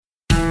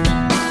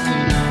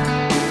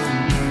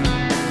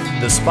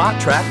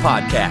Spot Track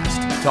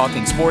Podcast,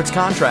 talking sports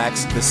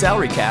contracts, the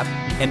salary cap,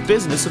 and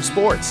business of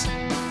sports.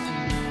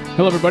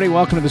 Hello, everybody.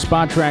 Welcome to the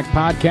Spot Track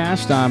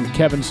Podcast. I'm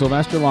Kevin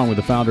Sylvester, along with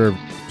the founder of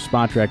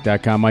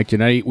SpotTrack.com, Mike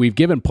Giannetti. We've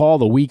given Paul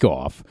the week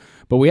off,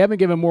 but we haven't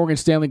given Morgan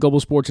Stanley Global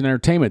Sports and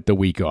Entertainment the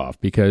week off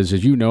because,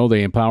 as you know,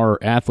 they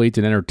empower athletes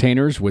and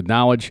entertainers with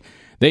knowledge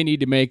they need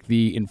to make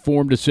the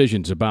informed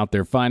decisions about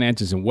their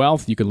finances and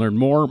wealth. You can learn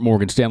more at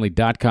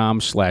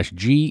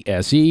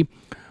morganstanley.com/GSE.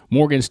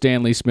 Morgan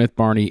Stanley Smith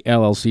Barney,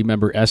 LLC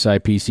member,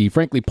 SIPC.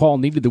 Frankly, Paul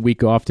needed the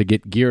week off to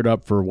get geared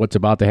up for what's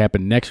about to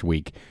happen next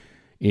week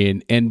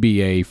in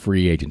NBA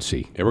free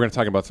agency. Yeah, we're going to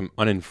talk about some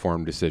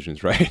uninformed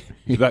decisions, right?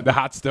 the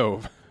hot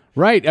stove.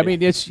 Right. I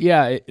mean,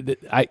 I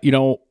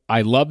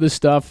love this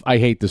stuff. I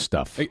hate this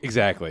stuff.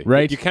 Exactly.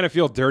 Right. You kind of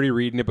feel dirty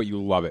reading it, but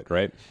you love it,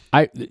 right?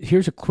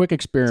 Here's a quick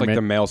experiment. It's like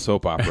the male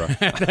soap opera.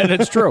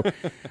 That's true.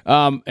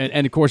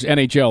 And of course,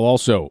 NHL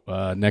also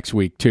next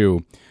week,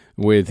 too.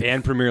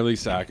 And Premier League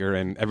soccer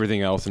and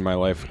everything else in my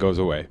life goes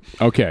away.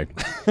 Okay.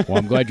 Well,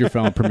 I'm glad you're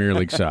following Premier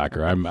League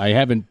soccer. I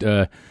haven't.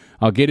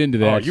 I'll get into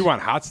that. Oh, you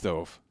want hot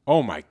stove?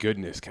 Oh my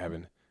goodness,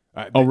 Kevin.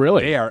 Oh,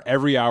 really? They are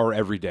every hour,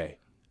 every day.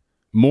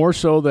 More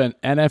so than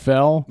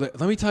NFL.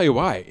 Let me tell you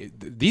why.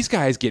 These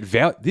guys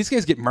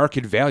get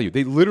market value.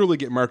 They literally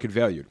get market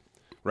valued,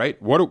 right?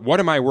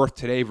 What am I worth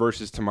today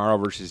versus tomorrow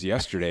versus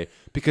yesterday?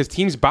 Because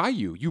teams buy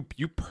you.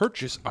 You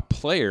purchase a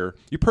player.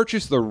 You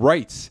purchase the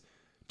rights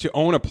to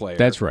own a player.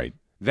 That's right.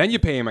 Then you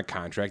pay him a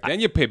contract.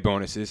 Then you pay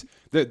bonoses.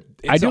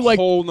 It's a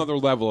whole nother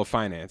level of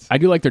finance. I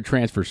do like their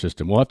transfer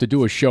system. We'll have to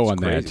do a show on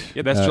crazy. That.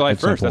 Yeah, that's July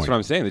 1st. That's what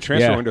I'm saying. The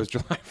transfer window is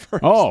July 1st.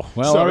 Oh,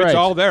 well, so all right. It's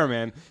all there,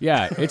 man.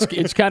 Yeah,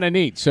 it's kind of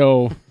neat.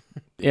 So,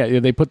 yeah,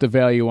 they put the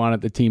value on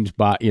it. The teams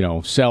buy,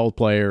 sell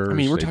players. I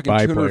mean, we're talking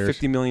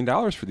 $250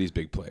 million for these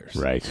big players.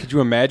 Right. Could you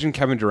imagine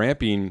Kevin Durant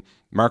being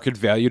market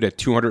valued at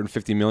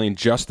 $250 million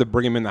just to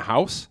bring him in the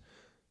house?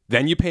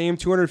 Then you pay him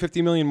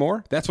 $250 million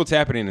more? That's what's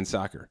happening in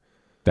soccer.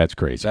 That's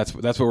crazy. That's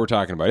what we're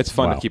talking about. It's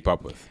fun to keep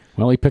up with.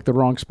 Well, he picked the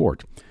wrong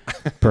sport.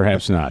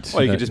 Perhaps not.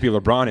 Well, you could just be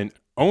LeBron and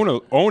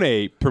own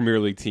a Premier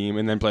League team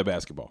and then play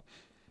basketball.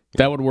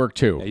 That would work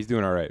too. Yeah, he's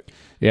doing all right.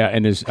 Yeah,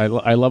 and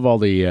I love all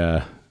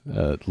the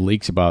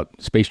leaks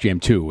about Space Jam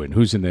 2 and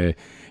who's in the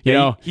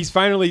he's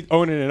finally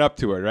owning it up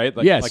to it, right?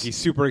 Yes. Like he's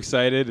super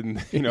excited and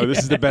this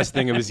is the best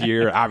thing of his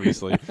year,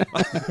 obviously.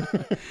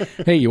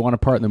 Hey, you want a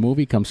part in the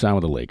movie? Come sign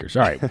with the Lakers.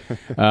 All right.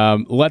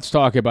 Let's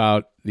talk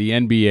about the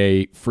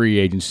NBA free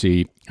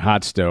agency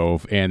hot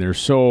stove, and there's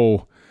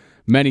so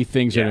many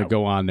things that are going to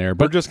go on there.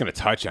 But we're just going to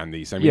touch on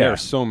these. I mean, there are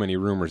so many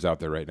rumors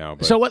out there right now.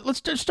 But. So let's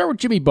just start with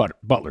Jimmy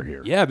Butler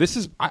here. Yeah,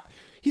 he's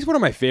one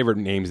of my favorite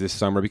names this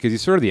summer because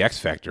he's sort of the X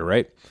factor,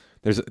 right?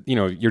 There's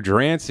your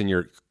Durants and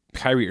your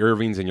Kyrie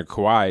Irvings and your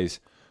Kawhis.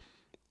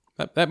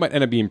 That might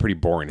end up being pretty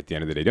boring at the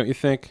end of the day, don't you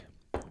think?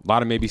 A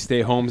lot of maybe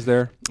stay-homes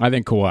there. I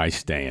think Kawhi's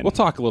staying. We'll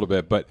talk a little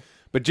bit, but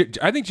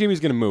I think Jimmy's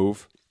going to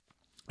move,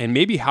 and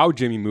maybe how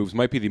Jimmy moves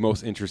might be the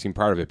most interesting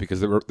part of it because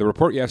the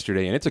report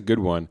yesterday, and it's a good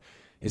one,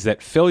 is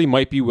that Philly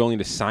might be willing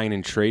to sign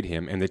and trade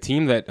him, and the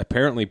team that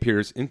apparently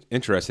appears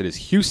interested is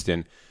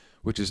Houston,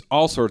 which is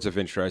all sorts of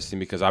interesting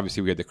because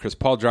obviously we had the Chris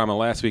Paul drama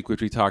last week,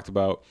 which we talked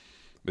about.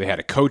 They had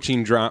a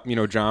coaching drama.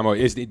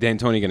 Is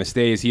D'Antoni going to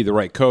stay? Is he the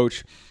right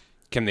coach?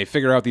 Can they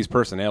figure out these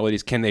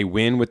personalities? Can they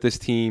win with this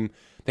team?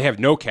 They have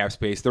no cap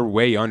space. They're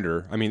way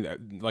under. I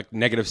mean, like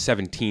negative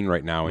 17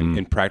 right now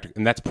in practical,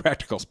 and that's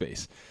practical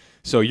space.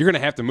 So you're going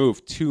to have to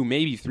move 2,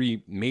 maybe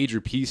 3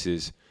 major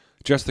pieces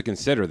just to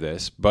consider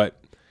this.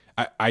 But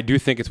I do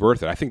think it's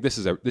worth it. I think this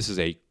is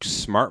a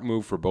smart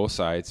move for both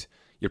sides.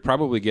 You're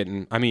probably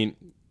getting. I mean,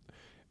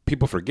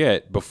 people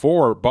forget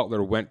before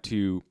Butler went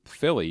to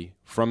Philly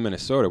from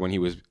Minnesota when he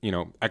was,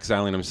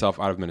 exiling himself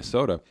out of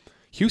Minnesota,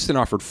 Houston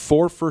offered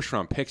 4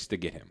 first-round picks to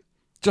get him,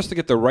 just to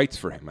get the rights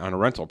for him on a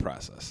rental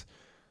process.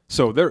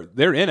 So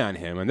they're in on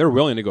him, and they're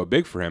willing to go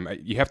big for him.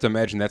 You have to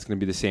imagine that's going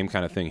to be the same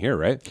kind of thing here,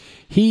 right?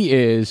 He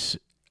is,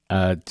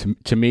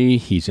 to me,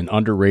 he's an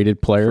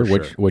underrated player,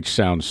 which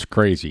sounds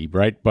crazy,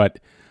 right? But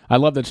I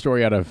love that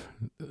story out of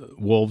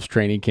Wolves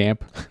training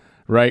camp,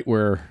 right,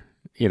 where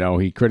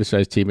he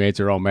criticized teammates.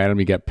 They're all mad at him.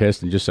 He got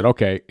pissed and just said,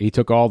 okay. He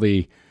took all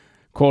the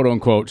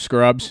quote-unquote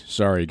scrubs,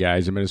 sorry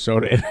guys, in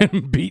Minnesota,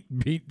 and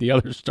beat the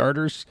other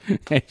starters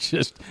and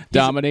just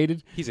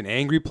dominated. He's an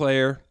angry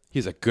player.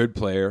 He's a good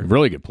player.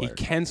 Really good player. He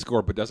can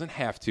score but doesn't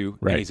have to.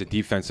 Right. And he's a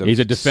defensive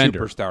defender.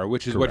 Superstar,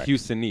 which is what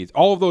Houston needs.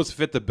 All of those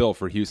fit the bill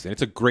for Houston.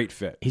 It's a great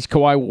fit. He's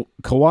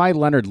Kawhi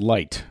Leonard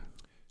light.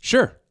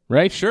 Sure.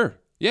 Right? Sure.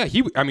 Yeah,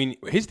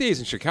 his days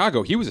in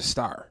Chicago, he was a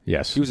star.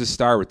 Yes. He was a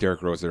star with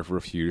Derrick Rose there for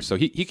a few years. So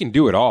he can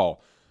do it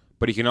all.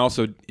 But he can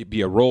also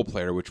be a role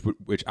player,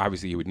 which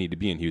obviously he would need to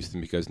be in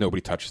Houston because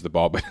nobody touches the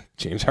ball but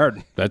James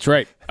Harden. That's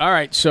right. All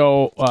right,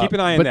 so keep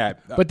an eye on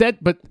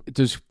that. But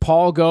does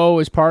Paul go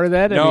as part of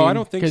that? No, I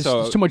don't think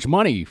so. It's too much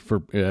money for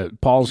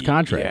Paul's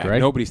contract, right?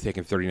 Nobody's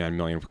taking $39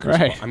 million for Chris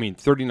Paul. I mean,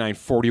 39,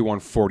 41,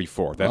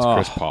 44. That's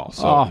Chris Paul.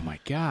 So oh my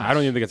God! I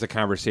don't even think it's a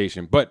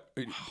conversation. But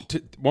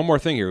one more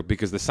thing here,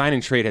 because the sign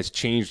and trade has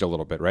changed a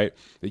little bit, right?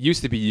 It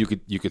used to be you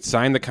could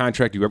sign the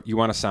contract you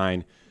want to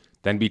sign.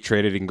 then be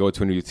traded and go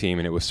to a new team,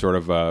 and it was sort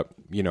of a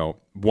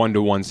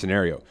 1-to-1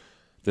 scenario.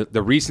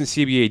 The recent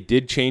CBA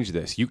did change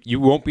this. You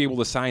won't be able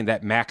to sign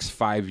that max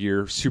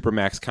 5-year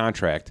supermax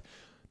contract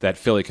that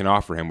Philly can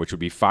offer him, which would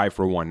be 5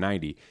 for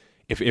 $190.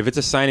 If it's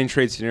a sign and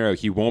trade scenario,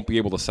 he won't be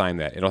able to sign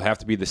that. It'll have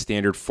to be the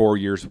standard 4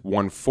 years,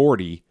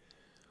 $140,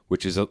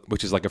 which is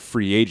like a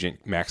free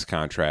agent max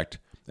contract,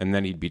 and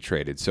then he'd be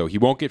traded. So he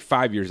won't get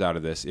 5 years out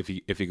of this if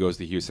he goes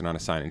to Houston on a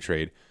sign and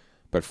trade.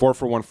 But 4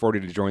 for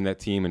 $140 to join that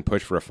team and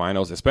push for a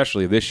finals,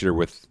 especially this year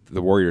with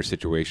the Warriors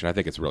situation, I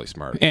think it's really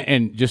smart.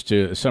 And just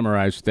to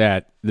summarize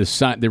that,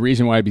 the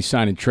reason why I'd be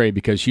sign and trade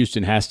because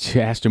Houston has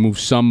to move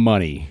some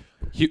money,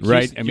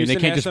 right? I mean, they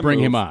can't just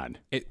bring him on.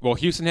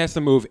 Houston has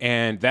to move,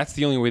 and that's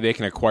the only way they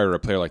can acquire a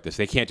player like this.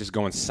 They can't just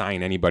go and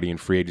sign anybody in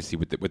free agency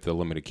with the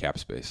limited cap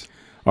space.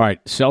 All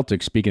right,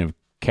 Celtics, speaking of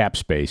cap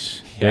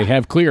space, they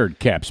have cleared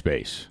cap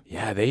space.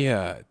 Yeah,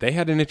 they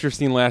had an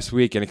interesting last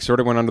week, and it sort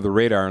of went under the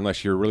radar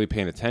unless you're really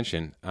paying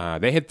attention.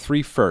 They had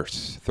 3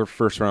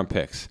 first-round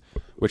picks,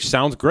 which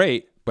sounds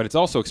great, but it's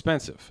also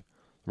expensive,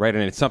 right?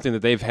 And it's something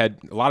that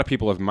a lot of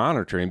people have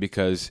monitoring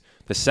because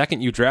the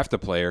second you draft a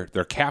player,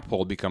 their cap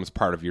hold becomes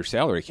part of your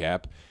salary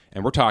cap,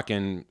 and we're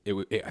talking,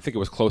 I think it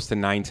was close to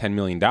 $9-10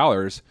 million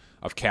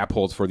of cap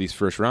holds for these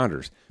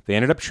first-rounders. They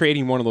ended up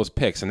trading one of those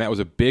picks, and that was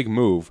a big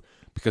move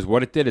because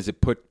what it did is it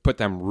put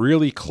them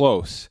really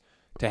close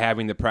to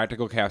having the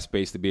practical cap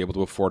space to be able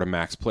to afford a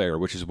max player,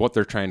 which is what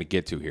they're trying to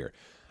get to here.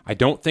 I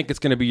don't think it's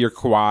going to be your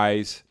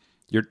Kawhis,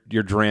 your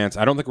Durants.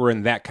 I don't think we're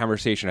in that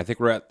conversation. I think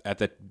we're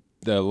at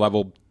the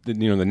level, the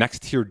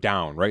next tier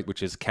down, right,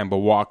 which is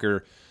Kemba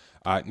Walker,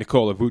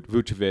 Nikola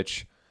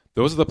Vucevic.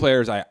 Those are the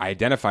players I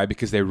identify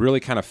because they really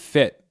kind of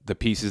fit the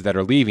pieces that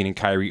are leaving in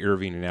Kyrie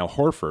Irving and Al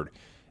Horford.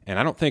 And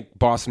I don't think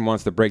Boston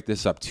wants to break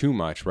this up too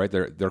much, right?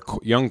 Their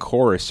young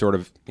core is sort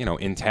of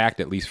intact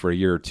at least for a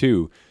year or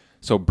two.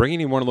 So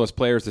bringing in one of those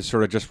players to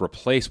sort of just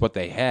replace what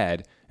they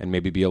had and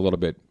maybe be a little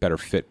bit better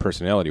fit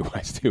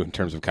personality-wise too in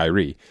terms of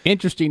Kyrie.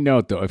 Interesting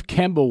note, though, if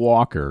Kemba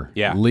Walker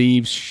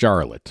leaves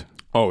Charlotte.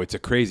 Oh, it's a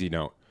crazy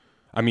note.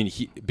 I mean,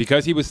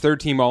 because he was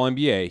third-team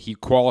All-NBA, he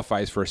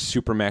qualifies for a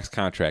Supermax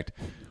contract,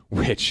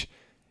 which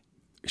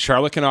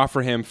Charlotte can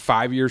offer him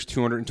 5 years,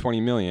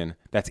 $220 million.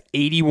 That's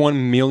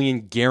 $81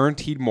 million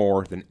guaranteed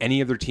more than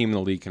any other team in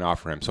the league can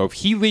offer him. So if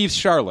he leaves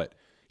Charlotte,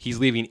 he's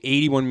leaving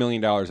 $81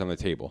 million on the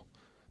table.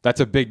 That's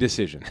a big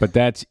decision. But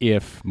that's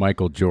if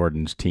Michael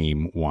Jordan's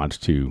team wants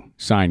to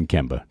sign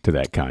Kemba to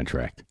that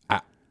contract.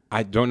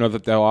 I don't know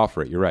that they'll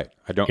offer it. You're right.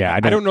 I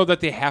don't know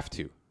that they have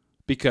to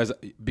because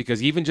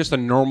even just a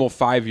normal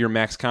 5-year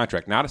max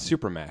contract, not a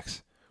super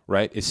max,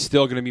 right, is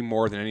still going to be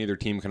more than any other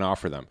team can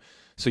offer them.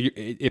 So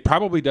it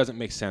probably doesn't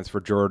make sense for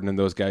Jordan and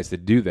those guys to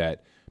do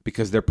that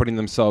because they're putting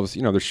themselves,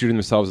 they're shooting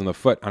themselves in the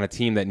foot on a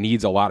team that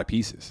needs a lot of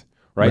pieces,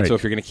 right? So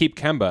if you're going to keep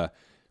Kemba,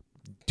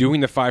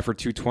 doing the 5 for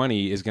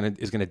 $220 is going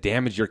to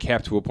damage your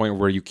cap to a point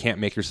where you can't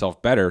make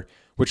yourself better,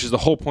 which is the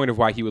whole point of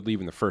why he would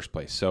leave in the first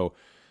place. So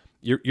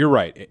you're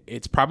right.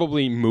 It's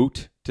probably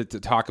moot to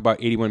talk about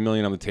 $81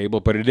 million on the table,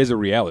 but it is a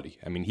reality.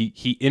 I mean,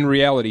 he in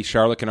reality,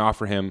 Charlotte can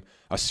offer him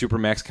a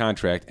supermax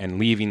contract, and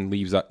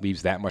leaves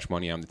that much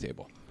money on the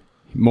table.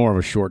 More of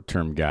a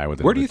short-term guy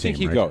with. Where do you think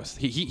he goes?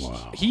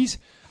 He's.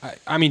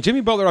 I mean,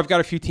 Jimmy Butler. I've got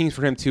a few teams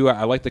for him too.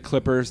 I like the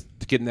Clippers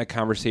to get in that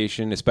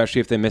conversation,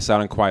 especially if they miss out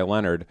on Kawhi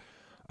Leonard.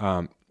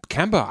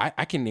 Kemba,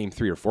 I can name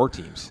 3 or 4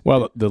 teams.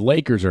 Well, the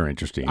Lakers are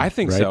interesting. I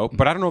think right? so,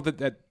 but I don't know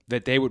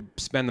that they would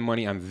spend the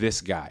money on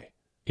this guy.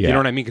 Yeah. You know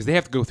what I mean? Because they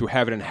have to go through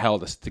heaven and hell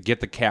to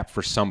get the cap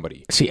for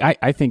somebody. See,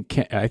 I think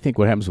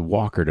what happens with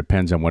Walker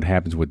depends on what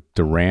happens with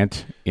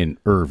Durant and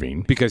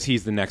Irving. Because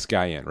he's the next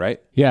guy in, right?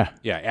 Yeah.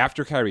 Yeah,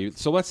 after Kyrie.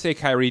 So let's say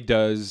Kyrie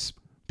does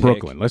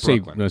Brooklyn. Let's say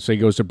he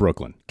goes to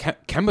Brooklyn.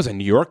 Kemba's a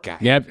New York guy.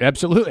 Yeah,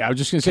 absolutely. I was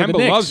just going to say Kemba the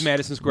Knicks. loves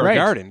Madison Square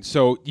Garden.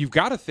 So you've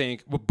got to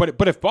think,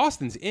 but if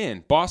Boston's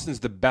in,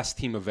 Boston's the best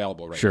team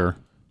available right now.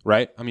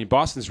 Right? I mean,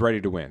 Boston's ready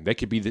to win. They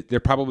could be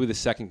they're probably the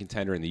second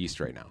contender in the East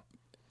right now.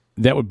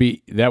 That would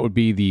be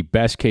the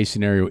best case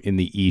scenario in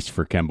the East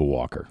for Kemba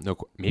Walker. No,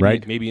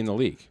 maybe in the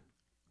league.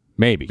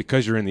 Maybe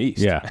because you're in the East.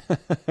 Yeah,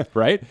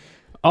 right.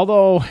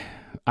 Although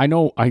I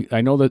know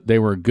that they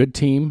were a good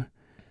team.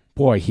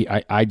 Boy,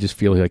 I just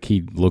feel like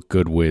he'd look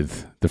good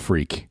with the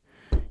Freak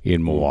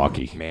in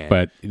Milwaukee. Man,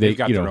 but they've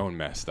got their own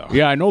mess though.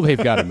 Yeah, I know they've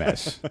got a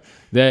mess.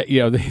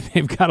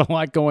 They've got a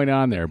lot going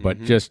on there.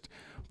 But just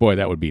boy,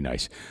 that would be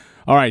nice.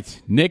 All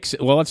right, Knicks.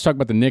 Well, let's talk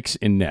about the Knicks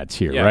and Nets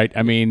here, right?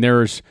 I mean,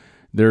 there's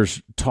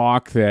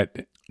talk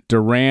that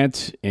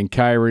Durant and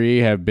Kyrie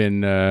have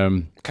been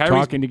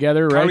talking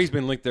together, right? Kyrie's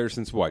been linked there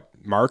since what,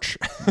 March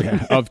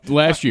of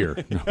last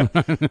year.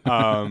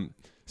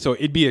 So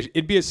it'd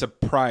be a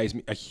surprise,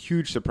 a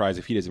huge surprise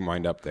if he doesn't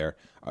wind up there.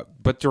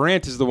 But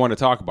Durant is the one to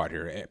talk about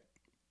here.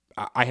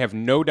 I have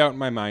no doubt in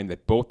my mind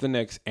that both the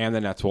Knicks and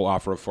the Nets will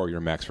offer a 4-year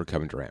max for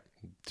Kevin Durant.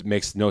 It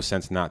makes no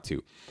sense not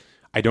to.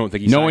 I don't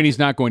think knowing he's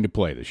not going to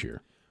play this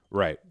year.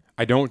 Right.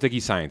 I don't think he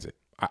signs it.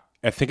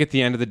 I think at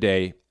the end of the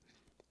day,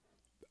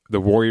 the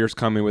Warriors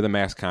come in with a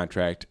max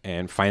contract,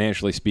 and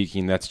financially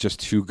speaking, that's just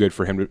too good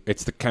for him.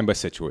 It's the Kemba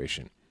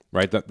situation.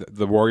 right?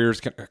 The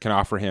Warriors can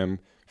offer him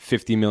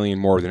 $50 million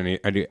more than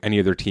any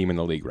other team in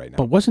the league right now.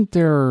 But wasn't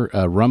there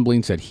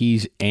rumblings that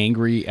he's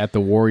angry at the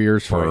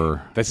Warriors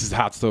for this is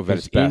hot stove at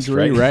its best,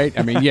 injury, right?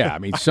 I mean, yeah. I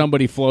mean,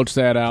 somebody floats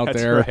that out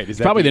That's there. right. Is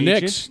that Probably the the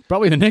agent? Knicks.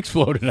 Probably the Knicks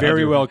floated.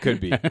 Very out well could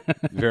be.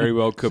 Very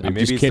well could be. I'm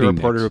Maybe just it's the kidding,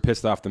 reporter Knicks. who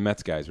pissed off the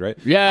Mets guys, right?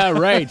 Yeah,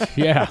 right.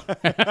 Yeah,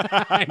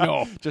 I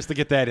know. Just to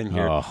get that in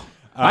here. Oh.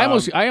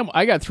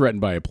 I got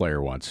threatened by a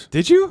player once.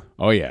 Did you?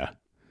 Oh yeah.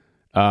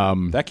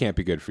 That can't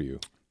be good for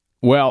you.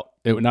 Well,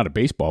 not a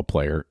baseball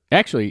player.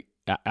 Actually,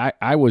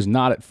 I was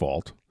not at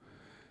fault.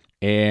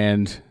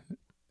 And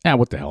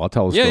what the hell? I'll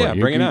tell the story. Yeah,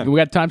 bring it on. We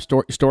got time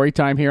story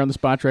time here on the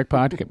Spot Track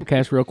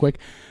podcast real quick.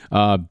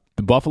 The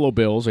Buffalo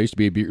Bills, I used to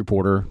be a beat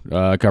reporter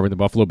covering the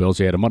Buffalo Bills.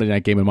 They had a Monday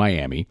night game in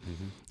Miami,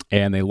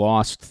 and they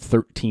lost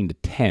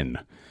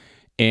 13-10.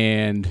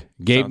 And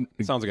Gabe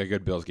sounds like a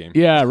good Bills game.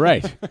 Yeah,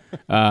 right.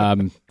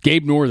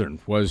 Gabe Northern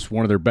was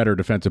one of their better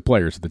defensive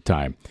players at the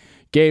time.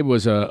 Gabe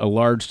was a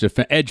large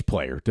edge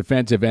player,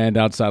 defensive end,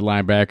 outside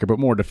linebacker, but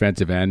more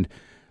defensive end.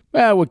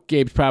 Well,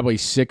 Gabe's probably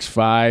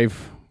 6'5".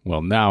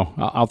 Well, now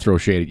I'll throw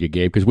shade at you,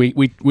 Gabe, because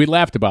we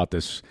laughed about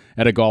this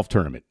at a golf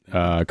tournament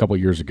a couple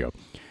of years ago.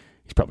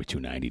 He's probably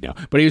 290 now,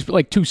 but he was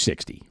like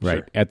 260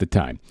 right at the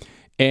time.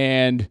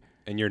 And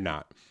you're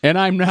not. And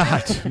I'm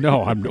not.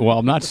 No, I'm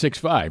not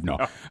 6'5". No.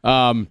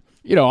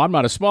 I'm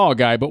not a small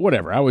guy, but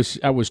whatever. I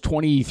was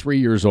 23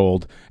 years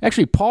old.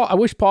 Actually, I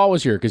wish Paul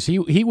was here because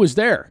he was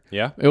there.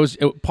 Yeah.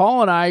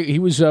 Paul and I. He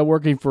was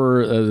working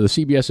for the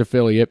CBS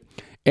affiliate,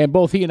 and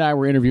both he and I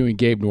were interviewing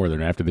Gabe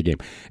Northern after the game.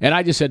 And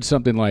I just said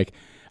something like,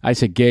 I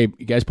said, Gabe,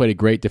 you guys played a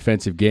great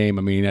defensive game.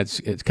 I mean,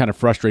 it's kind of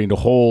frustrating to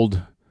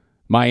hold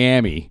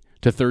Miami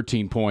to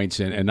 13 points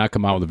and not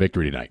come out with a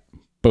victory tonight.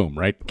 Boom,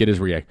 right? Get his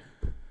react.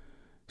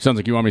 Sounds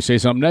like you want me to say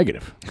something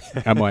negative.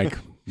 I'm like,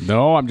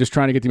 no, I'm just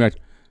trying to get the match.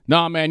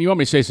 No, man, you want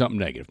me to say something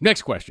negative.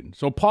 Next question.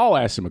 So Paul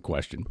asked him a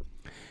question,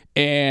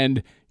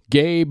 and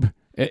Gabe,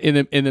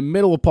 in the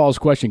middle of Paul's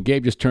question,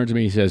 Gabe just turns to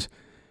me and he says,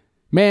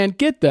 man,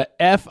 get the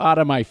F out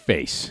of my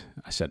face.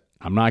 I said,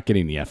 I'm not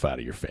getting the F out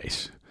of your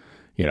face.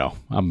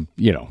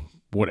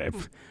 Whatever.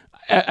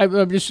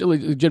 I'm just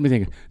legitimately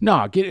thinking,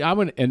 no,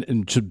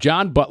 and so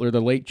John Butler,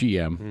 the late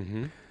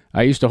GM,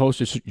 I used to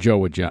host a show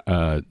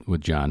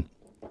with John.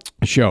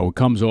 Show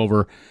comes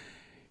over.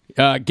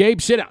 Gabe,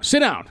 sit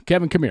down.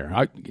 Kevin, come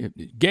here.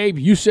 Gabe,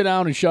 you sit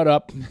down and shut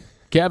up.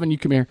 Kevin, you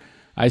come here.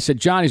 I said,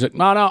 John. He's like,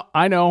 no,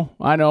 I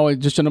know.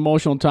 It's just an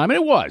emotional time. And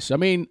it was. I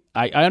mean,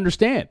 I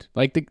understand.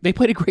 Like, they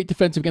played a great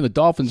defensive game. The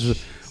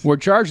Dolphins were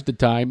charged at the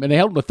time, and they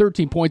held them to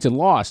 13 points and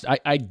lost.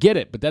 I get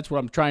it, but that's what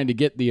I'm trying to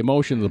get the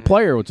emotion of the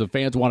player, which the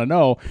fans want to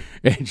know.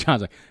 And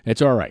John's like,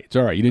 it's all right.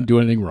 You didn't do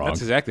anything wrong.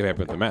 That's exactly what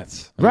happened with the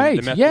Mets. Right,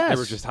 the Mets, yes. They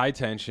were just high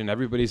tension.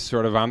 Everybody's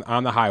sort of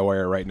on the high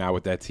wire right now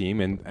with that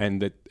team,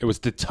 and it was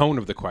the tone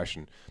of the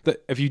question.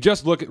 If you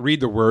just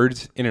read the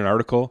words in an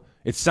article,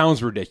 it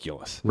sounds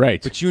ridiculous.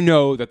 Right. But you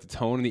know that the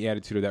tone and the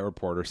attitude of that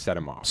reporter set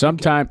him off.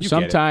 Sometimes,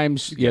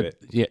 sometimes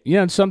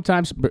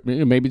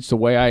maybe it's the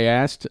way I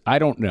asked. I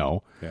don't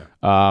know. Yeah.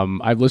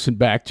 I've listened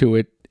back to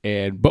it,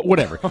 but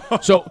whatever.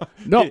 So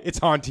no, it's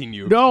haunting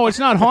you. No, it's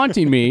not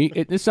haunting me.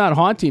 It's not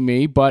haunting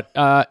me, but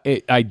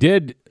I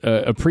did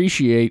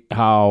appreciate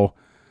how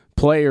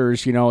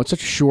players, it's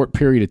such a short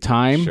period of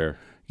time. Sure.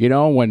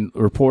 When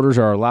reporters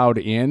are allowed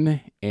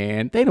in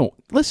and they don't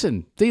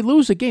listen, they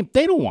lose a game.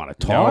 They don't want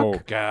to talk. Oh,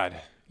 God.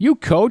 You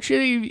coach,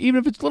 even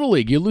if it's Little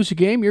League, you lose a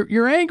game,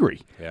 you're angry,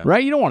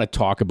 right? You don't want to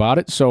talk about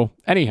it. So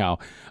anyhow,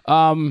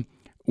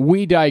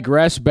 we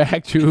digress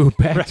back to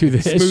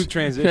this smooth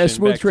transition.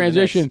 Smooth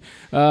transition.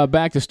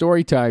 Back to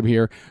story time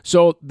here.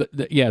 So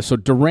so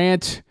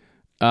Durant,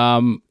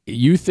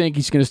 you think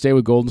he's going to stay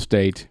with Golden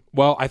State?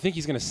 Well, I think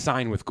he's going to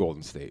sign with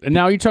Golden State. And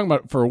now you're talking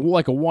about for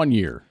like a 1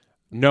 year.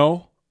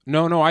 No.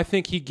 I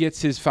think he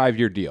gets his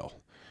 5-year deal.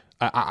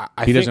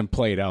 He doesn't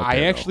play it out.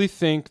 I actually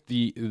think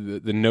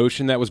the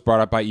notion that was brought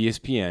up by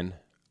ESPN,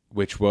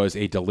 which was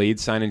a delayed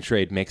sign and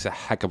trade, makes a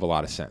heck of a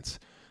lot of sense.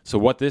 So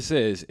what this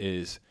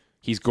is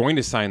he's going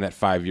to sign that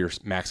 5-year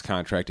max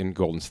contract in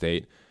Golden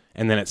State,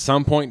 and then at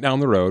some point down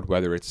the road,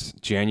 whether it's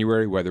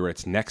January, whether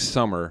it's next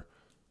summer,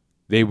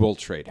 they will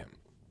trade him.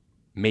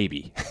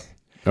 Maybe.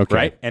 Okay.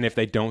 Right? And if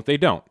they don't, they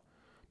don't.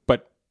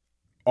 But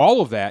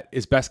all of that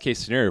is best case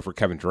scenario for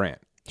Kevin Durant.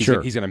 He's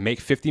going to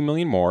make $50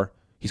 million more.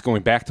 He's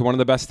going back to one of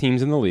the best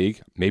teams in the league,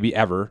 maybe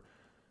ever.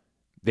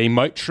 They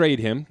might trade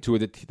him to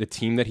the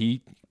team that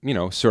he,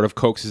 sort of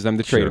coaxes them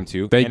to trade him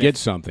to. They get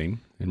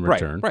something in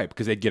return. Right,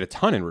 because they'd get a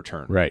ton in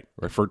return. Right.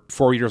 For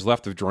 4 years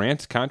left of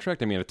Durant's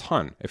contract, a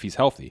ton if he's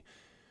healthy.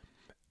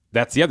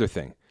 That's the other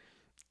thing.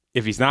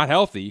 If he's not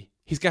healthy,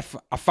 he's got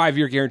a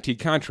 5-year guaranteed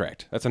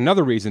contract. That's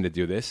another reason to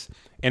do this.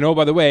 And oh,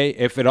 by the way,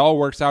 if it all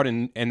works out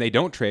and they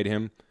don't trade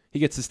him, he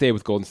gets to stay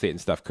with Golden State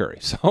and Steph Curry.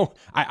 So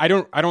I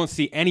don't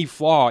see any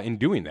flaw in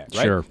doing that,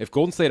 right? Sure. If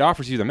Golden State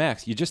offers you the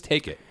max, you just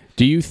take it.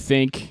 Do you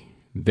think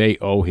they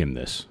owe him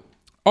this?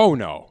 Oh,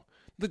 no.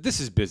 this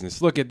is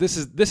business. Look, this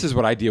is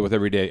what I deal with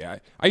every day.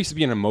 I used to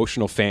be an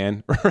emotional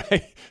fan,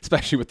 right?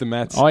 Especially with the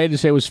Mets. All I had to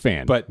say was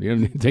fan. But you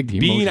don't take the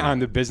being emotion. on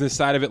the business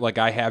side of it, like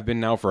I have been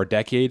now for a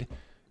decade,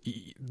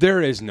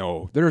 there's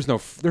no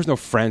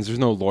friends, there's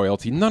no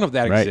loyalty. None of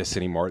that exists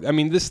anymore. I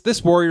mean,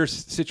 this Warriors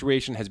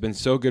situation has been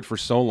so good for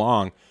so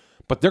long,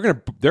 but they're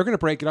gonna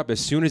break it up as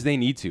soon as they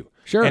need to.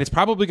 Sure. And it's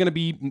probably gonna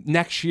be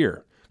next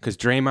year because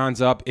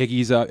Draymond's up,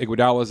 Iggy's up,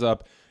 Iguodala's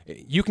up.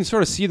 You can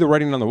sort of see the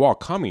writing on the wall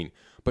coming.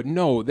 But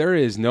no, there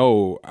is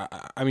no.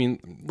 I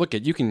mean,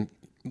 you can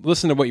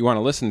listen to what you want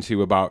to listen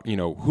to about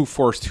who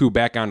forced who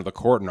back onto the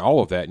court and all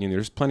of that.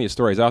 There's plenty of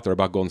stories out there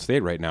about Golden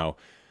State right now.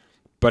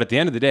 But at the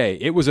end of the day,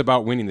 it was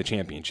about winning the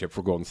championship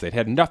for Golden State. It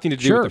had nothing to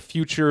do with the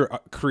future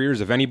careers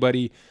of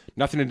anybody.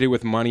 Nothing to do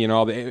with money and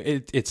all that.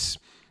 It's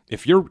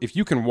if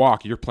you can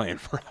walk, you're playing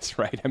for us,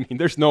 right? I mean,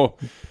 there's no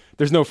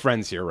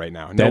friends here right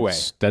now. No way.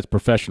 That's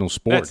professional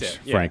sports,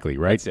 frankly,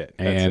 right? That's it.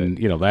 And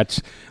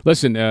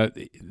listen.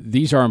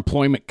 These are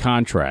employment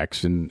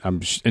contracts, and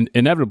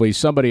inevitably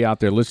somebody out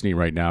there listening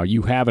right now,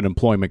 you have an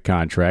employment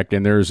contract,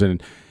 and there's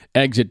an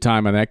exit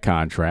time on that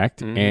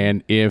contract,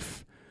 and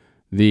if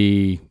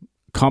the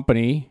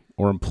company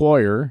or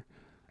employer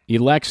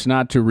elects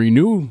not to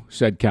renew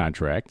said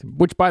contract,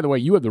 which, by the way,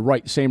 you have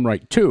the same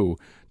right to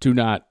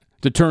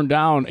turn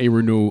down a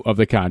renewal of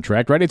the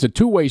contract, right? It's a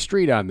two-way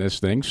street on this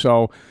thing.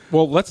 So,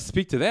 well, let's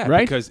speak to that,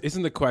 right? Because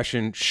isn't the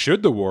question,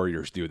 should the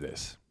Warriors do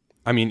this?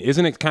 I mean,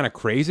 isn't it kind of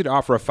crazy to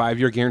offer a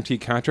 5-year guaranteed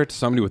contract to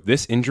somebody with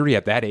this injury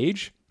at that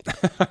age?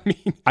 I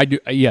mean, I do.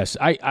 Yes,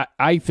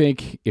 I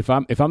think if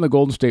I'm the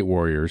Golden State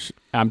Warriors,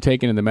 I'm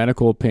taking in the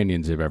medical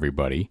opinions of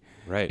everybody,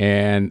 right?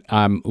 And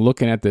I'm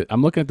looking at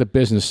the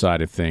business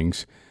side of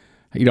things.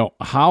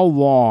 How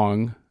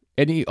long,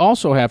 and you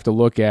also have to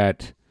look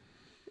at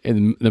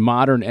in the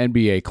modern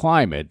NBA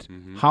climate,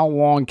 how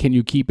long can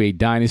you keep a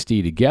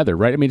dynasty together,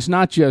 right? I mean, it's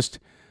not just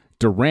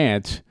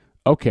Durant.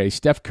 Okay,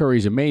 Steph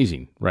Curry's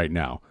amazing right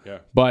now,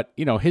 but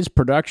his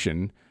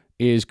production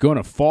is going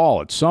to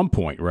fall at some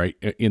point, right,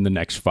 in the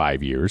next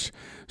 5 years.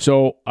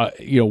 So,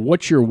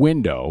 what's your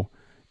window,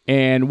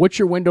 and what's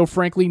your window,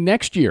 frankly,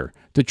 next year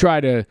to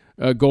try to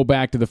go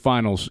back to the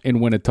finals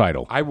and win a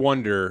title? I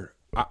wonder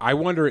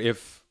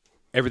if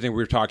everything we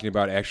were talking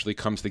about actually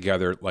comes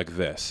together like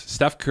this.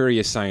 Steph Curry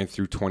is signed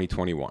through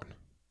 2021,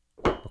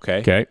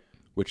 okay,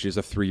 which is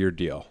a 3-year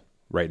deal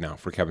right now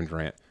for Kevin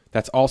Durant.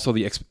 That's also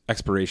the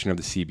expiration of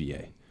the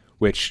CBA,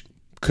 which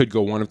could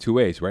go one of two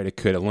ways, right? It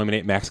could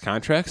eliminate max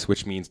contracts,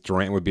 which means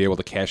Durant would be able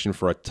to cash in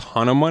for a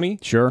ton of money.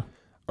 Sure.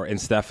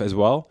 And Steph as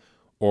well.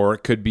 Or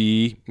it could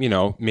be,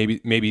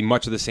 maybe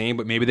much of the same,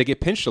 but maybe they get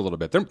pinched a little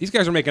bit. These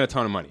guys are making a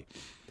ton of money.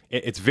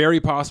 It's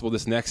very possible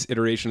this next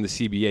iteration of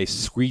the CBA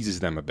squeezes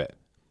them a bit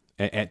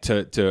and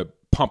to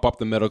pump up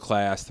the middle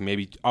class, to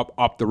maybe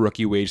up the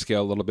rookie wage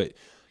scale a little bit.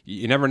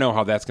 You never know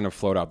how that's going to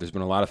float out. There's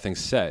been a lot of things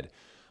said.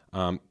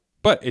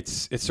 But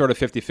it's sort of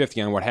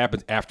 50-50 on what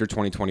happens after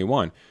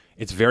 2021.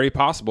 It's very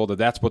possible that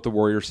that's what the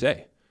Warriors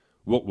say.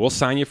 We'll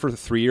sign you for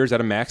 3 years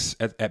at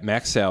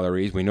max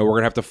salaries. We know we're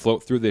going to have to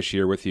float through this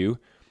year with you.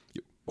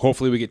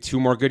 Hopefully we get 2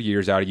 more good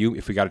years out of you.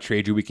 If we got to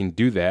trade you, we can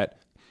do that.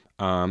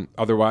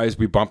 Otherwise,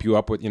 we bump you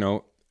up with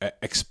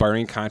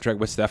expiring contract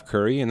with Steph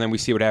Curry, and then we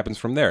see what happens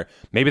from there.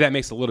 Maybe that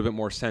makes a little bit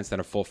more sense than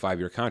a full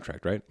 5-year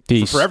contract, right?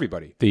 For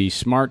everybody. The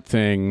smart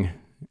thing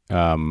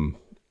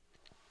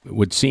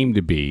would seem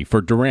to be,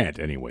 for Durant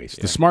anyways,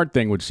 the smart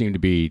thing would seem to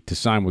be to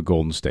sign with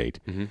Golden State,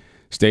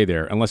 stay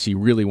there, unless he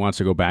really wants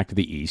to go back to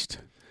the East,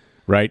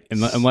 right?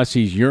 Unless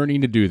he's yearning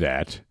to do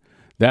that.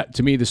 That,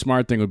 to me, the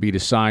smart thing would be to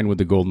sign with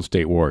the Golden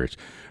State Warriors.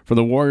 For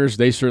the Warriors,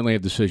 they certainly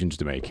have decisions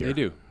to make here.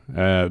 They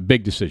do.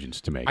 Big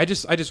decisions to make. I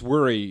just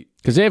worry.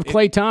 Because they have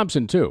Klay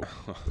Thompson, too.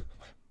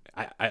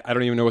 I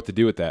don't even know what to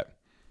do with that.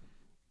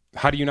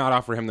 How do you not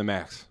offer him the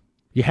max?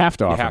 You have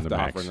to offer him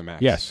the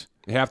max. Yes.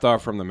 You have to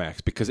offer him the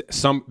max because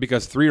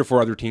 3 or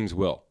 4 other teams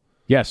will.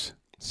 Yes.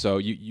 So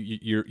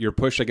you're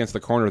pushed against the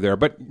corner there,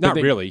 but not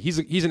really.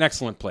 He's an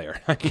excellent player.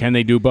 Can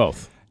they do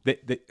both?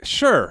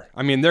 Sure.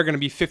 I mean, they're going to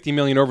be $50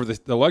 million over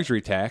the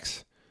luxury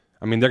tax.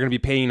 I mean, they're going to be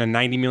paying a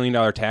 $90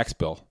 million tax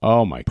bill.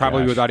 Oh my god!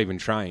 Probably without even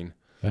trying.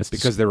 That's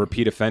because they're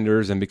repeat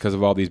offenders and because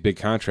of all these big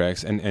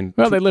contracts. And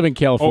well, they live in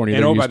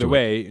California. By the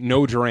way,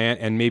 no Durant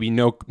and maybe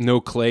no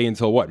Klay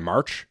until what,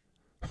 March?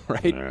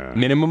 Right?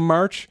 Minimum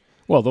March.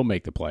 Well, they'll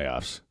make the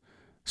playoffs.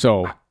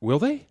 So will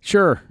they?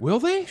 Sure. Will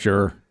they?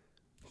 Sure.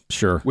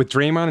 With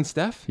Draymond and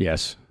Steph?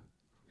 Yes.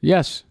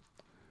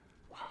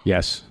 Wow.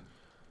 Yes.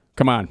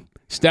 Come on.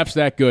 Steph's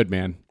that good,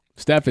 man.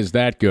 Steph is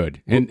that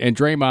good. And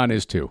Draymond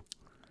is too.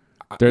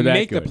 They're that good.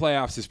 Make the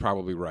playoffs is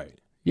probably right.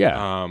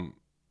 Yeah.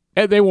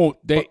 And they won't.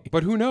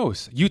 But who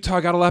knows? Utah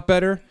got a lot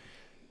better.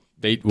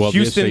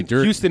 Houston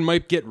Houston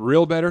might get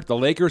real better. The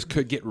Lakers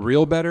could get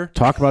real better.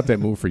 Talk about that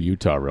move for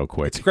Utah real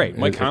quick. It's great.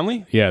 Mike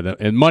Conley? Yeah,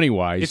 and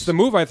money-wise. It's the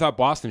move I thought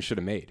Boston should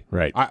have made.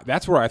 Right.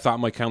 That's where I thought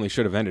Mike Conley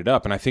should have ended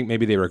up, and I think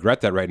maybe they regret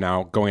that right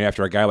now, going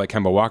after a guy like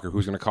Kemba Walker,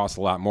 who's going to cost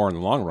a lot more in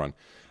the long run.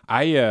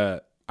 I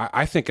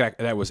I think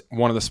that was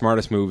one of the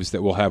smartest moves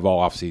that we'll have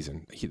all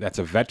offseason. That's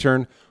a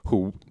veteran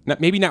who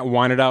maybe not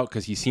wanted out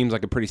because he seems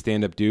like a pretty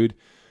stand-up dude,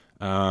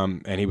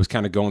 and he was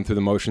kind of going through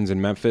the motions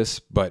in Memphis.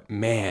 But,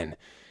 man,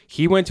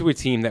 he went to a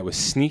team that was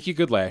sneaky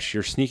good last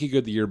year, sneaky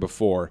good the year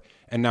before,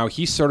 and now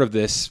he's sort of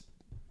this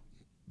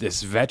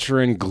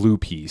veteran glue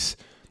piece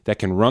that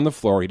can run the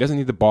floor. He doesn't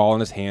need the ball in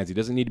his hands. He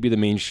doesn't need to be the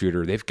main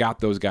shooter. They've got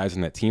those guys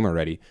in that team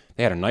already.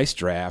 They had a nice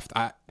draft.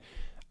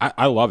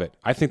 I love it.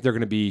 I think they're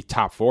going to be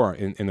top 4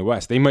 in the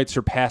West. They might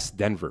surpass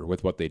Denver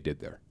with what they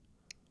did there.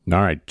 All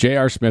right,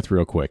 J.R. Smith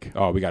real quick.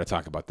 Oh, we got to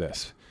talk about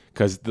this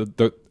because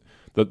the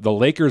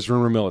Lakers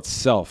rumor mill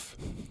itself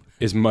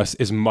is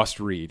must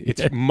read.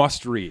 It's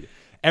must read.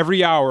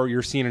 Every hour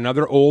you're seeing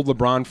another old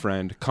LeBron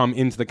friend come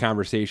into the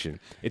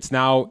conversation. It's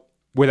now,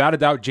 without a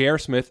doubt, J.R.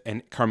 Smith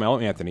and Carmelo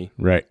Anthony.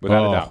 Right.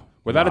 Without a doubt.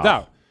 Without a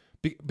doubt.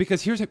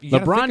 Because here's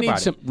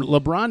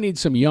LeBron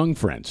needs some young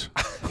friends.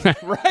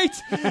 Right?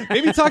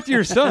 Maybe talk to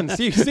your son.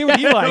 See what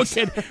he likes.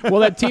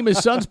 Well, that team his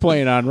son's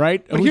playing on,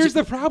 right? But here's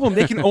the problem.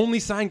 They can only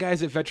sign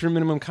guys at veteran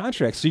minimum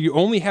contracts. So you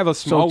only have a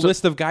small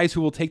list of guys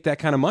who will take that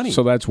kind of money.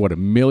 So that's what, $1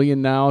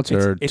 million now? It's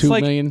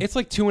 $2 million? It's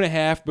like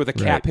 2.5 with a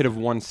cap hit of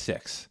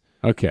 1.6.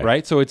 Okay.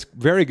 Right? So it's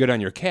very good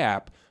on your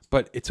cap,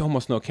 but it's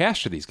almost no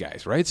cash to these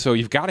guys, right? So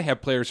you've got to have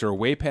players who are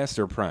way past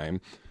their prime,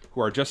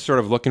 who are just sort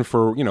of looking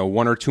for,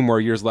 1 or 2 more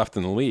years left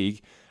in the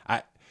league.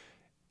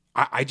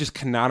 I just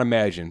cannot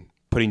imagine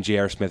putting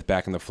J.R. Smith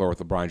back on the floor with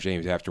LeBron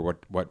James after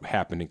what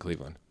happened in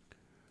Cleveland.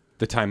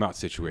 The timeout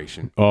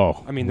situation.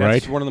 Oh, I mean,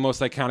 that's one of the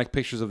most iconic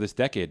pictures of this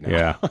decade now.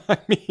 Yeah. I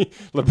mean,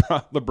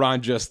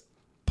 LeBron just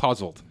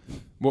puzzled.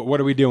 What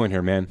are we doing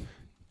here, man?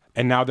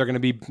 And now they're going to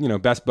be,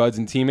 best buds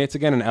and teammates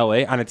again in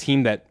L.A. on a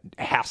team that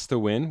has to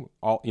win,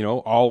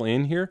 all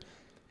in here.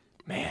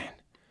 Man.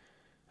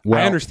 Well,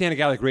 I understand a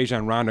guy like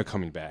Rajon Rondo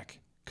coming back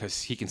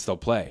because he can still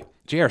play.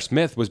 J.R.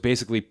 Smith was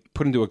basically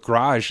put into a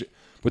garage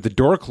with the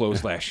door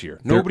closed last year.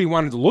 Nobody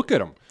wanted to look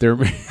at him.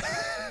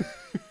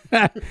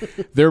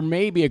 There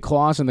may be a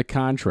clause in the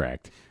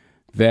contract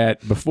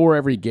that before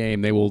every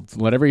game they will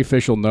let every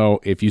official know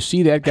if you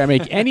see that guy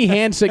make any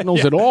hand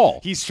signals at all.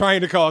 He's trying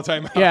to call a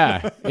timeout.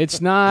 Yeah,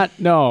 it's not.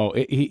 No,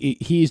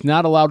 he's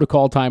not allowed to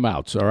call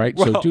timeouts. All right,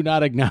 so do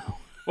not acknowledge.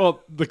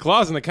 Well, the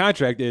clause in the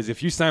contract is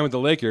if you sign with the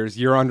Lakers,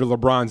 you're under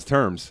LeBron's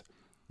terms.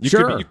 You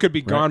could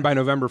be gone by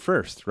November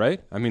 1st,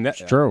 right? I mean, that's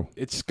true.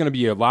 It's going to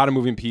be a lot of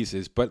moving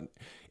pieces, but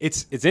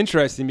it's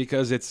interesting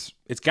because it's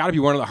got to be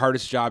one of the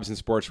hardest jobs in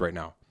sports right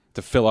now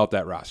to fill out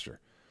that roster.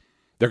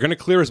 They're going to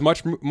clear as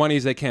much money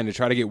as they can to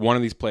try to get one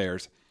of these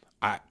players.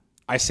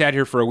 I sat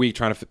here for a week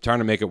trying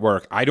to make it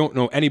work. I don't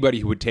know anybody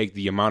who would take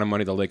the amount of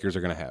money the Lakers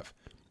are going to have.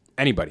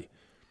 Anybody.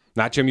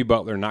 Not Jimmy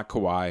Butler, not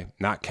Kawhi,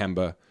 not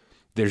Kemba.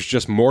 There's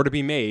just more to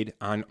be made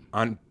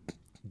on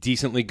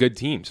decently good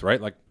teams,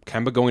 right? Like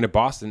Kemba going to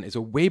Boston is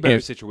a way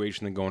better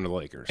situation than going to the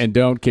Lakers. And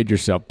don't kid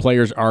yourself.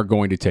 Players are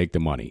going to take the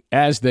money,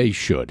 as they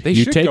should.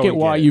 You take it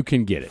while you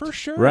can get it. For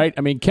sure. Right?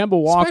 I mean, Kemba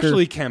Walker.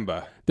 Especially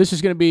Kemba. This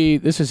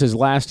is his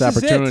last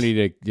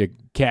opportunity to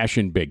cash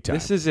in big time.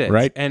 This is it.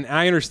 Right? And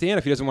I understand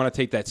if he doesn't want to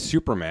take that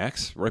super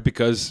max, right?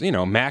 Because,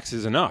 max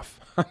is enough.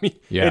 I mean,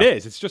 It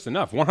is. It's just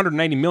enough.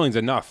 $190 million is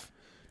enough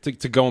to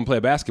go and play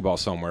basketball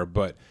somewhere.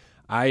 But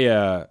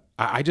I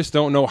just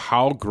don't know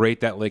how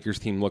great that Lakers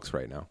team looks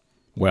right now.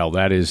 Well,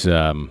 that is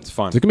it's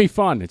fun. It's gonna be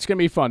fun. It's gonna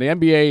be fun. The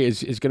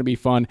NBA is gonna be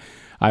fun.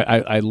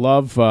 I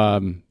love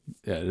some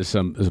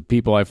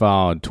people I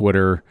follow on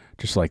Twitter.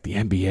 Just like the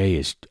NBA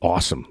is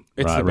awesome.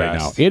 It's the right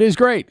best. now. It is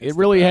great. It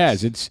really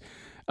has. It's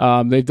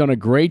they've done a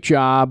great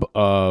job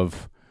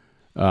of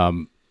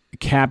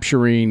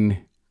capturing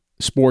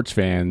sports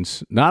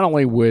fans, not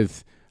only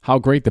with how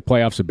great the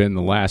playoffs have been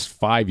the last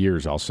 5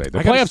 years, I'll say. The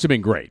playoffs have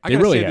been great. They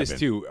really have been.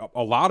 Too.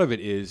 A lot of it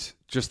is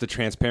just the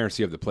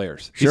transparency of the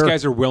players. Sure. These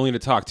guys are willing to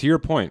talk. To your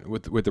point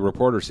with the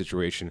reporter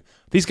situation,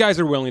 these guys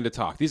are willing to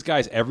talk. These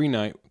guys every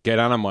night get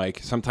on a mic.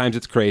 Sometimes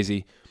it's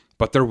crazy,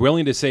 but they're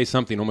willing to say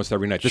something almost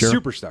every night. The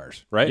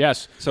superstars, right?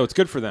 Yes. So it's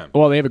good for them.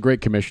 Well, they have a great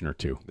commissioner,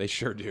 too. They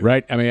sure do.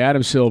 Right? I mean,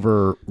 Adam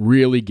Silver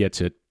really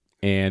gets it.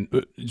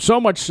 And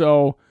so much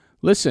so,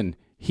 listen,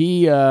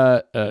 he's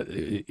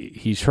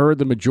heard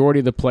the majority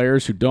of the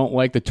players who don't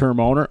like the term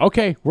owner.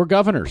 Okay, we're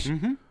governors.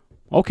 Mm-hmm.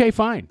 Okay,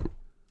 fine.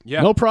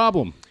 Yeah. No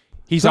problem.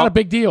 It's not a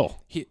big deal.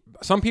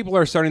 Some people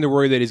are starting to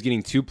worry that he's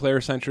getting too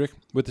player-centric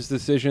with his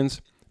decisions,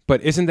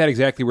 but isn't that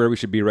exactly where we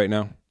should be right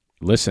now?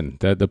 Listen,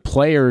 the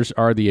players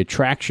are the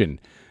attraction.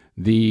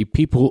 The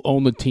people who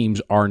own the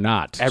teams are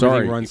not.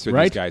 Everything runs through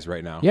these guys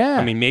right now. Yeah.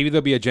 I mean, maybe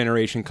there'll be a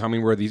generation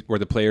coming where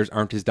the players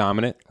aren't as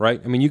dominant,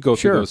 right? I mean, you go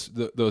through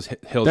those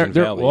hills and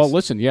valleys. Well,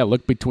 listen,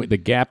 look between the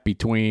gap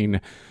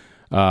between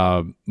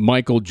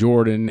Michael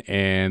Jordan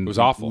and it was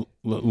awful.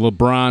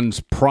 LeBron's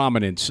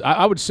prominence.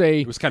 I would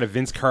say it was kind of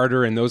Vince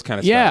Carter and those kind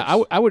of stuff.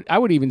 stuff. Yeah, I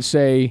would even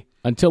say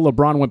until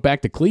LeBron went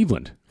back to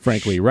Cleveland.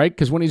 Frankly, right?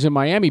 Because when he's in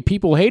Miami,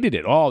 people hated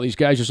it. Oh, these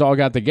guys just all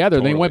got together.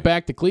 Totally. They went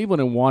back to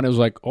Cleveland and won. It was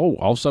like, all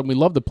of a sudden we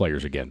love the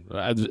players again.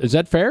 Is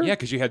that fair? Yeah,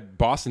 because you had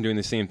Boston doing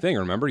the same thing,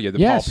 remember? You had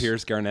Paul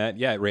Pierce,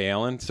 Garnett, Ray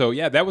Allen. So,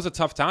 that was a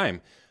tough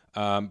time.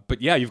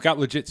 But yeah, you've got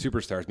legit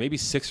superstars, maybe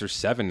 6 or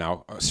 7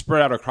 now,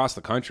 spread out across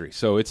the country.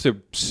 So it's a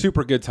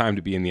super good time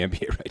to be in the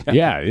NBA right now.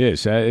 Yeah, it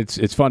is.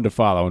 It's fun to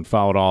follow and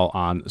follow it all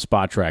on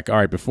Spot Track. All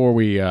right, before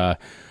we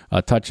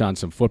touch on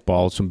some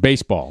football, some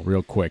baseball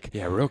real quick.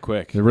 Yeah, real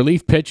quick. The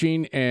relief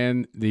pitching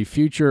and the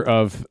future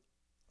of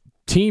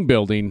team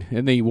building,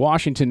 and the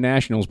Washington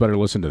Nationals better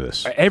listen to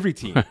this. Every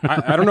team.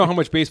 I don't know how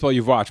much baseball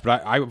you've watched,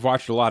 but I've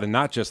watched a lot, and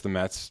not just the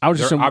Mets.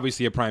 They're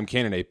obviously a prime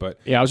candidate, but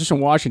yeah, I was just in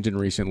Washington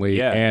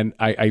recently, and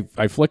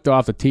I flicked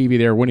off the TV.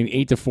 They were winning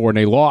 8-4, and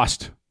they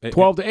lost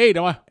 12-8.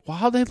 I'm like, well,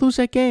 how'd they lose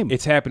that game?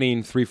 It's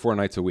happening 3-4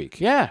 nights a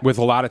week. Yeah, with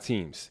a lot of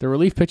teams. The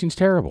relief pitching's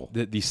terrible.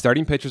 The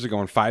starting pitchers are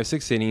going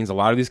 5-6 innings. A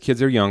lot of these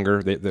kids are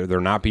younger.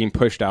 They're not being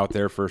pushed out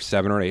there for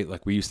 7 or 8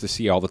 like we used to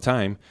see all the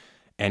time.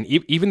 And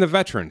even the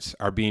veterans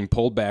are being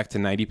pulled back to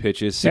 90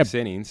 pitches, 6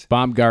 innings.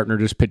 Baumgartner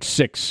just pitched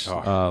 6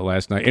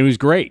 last night. It was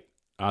great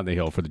on the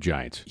hill for the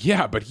Giants.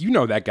 Yeah, but you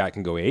know that guy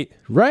can go 8.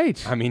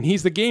 Right. I mean,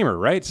 he's the gamer,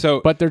 right?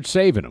 But they're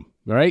saving him,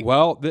 right?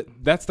 Well,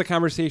 that's the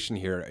conversation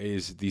here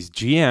is these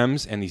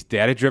GMs and these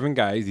data-driven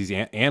guys, these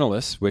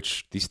analysts,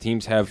 which these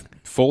teams have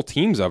full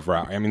teams of.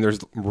 I mean, there's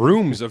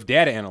rooms of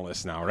data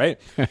analysts now, right?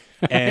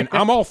 And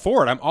I'm all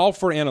for it. I'm all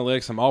for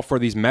analytics. I'm all for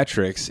these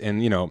metrics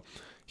and,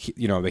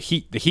 the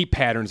heat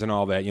patterns and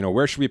all that.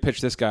 Where should we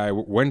pitch this guy?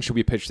 When should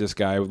we pitch this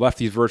guy?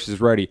 Lefties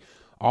versus righty.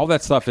 All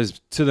that stuff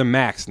is to the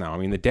max now. I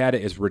mean, the data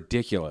is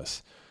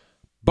ridiculous.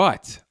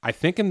 But I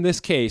think in this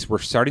case, we're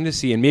starting to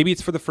see, and maybe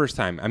it's for the first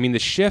time. I mean, the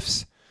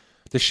shifts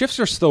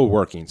are still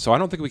working, so I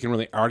don't think we can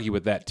really argue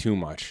with that too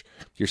much.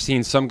 You're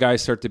seeing some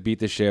guys start to beat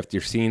the shift.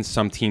 You're seeing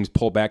some teams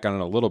pull back on it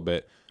a little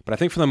bit. But I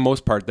think for the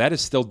most part, that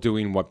is still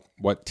doing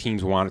what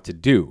teams want it to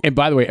do. And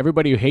by the way,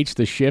 everybody who hates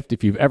the shift,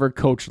 if you've ever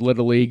coached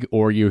Little League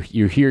or you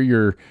hear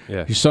your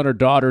son or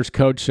daughter's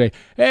coach say,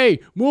 "Hey,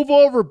 move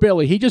over,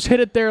 Billy. He just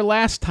hit it there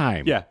last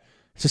time." Yeah.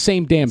 It's the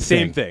same damn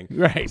thing. Same thing.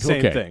 Right.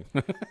 Same thing.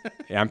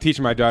 Yeah, I'm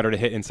teaching my daughter to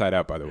hit inside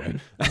out, by the way.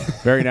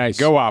 Very nice.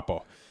 Go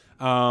Oppo.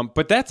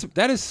 But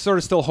that is sort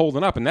of still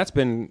holding up, and that's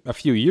been a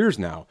few years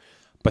now.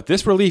 But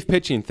this relief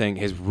pitching thing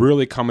has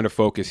really come into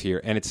focus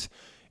here, and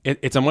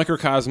it's a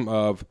microcosm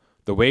of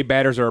the way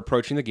batters are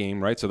approaching the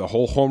game, right? So the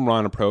whole home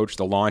run approach,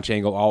 the launch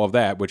angle, all of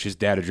that, which is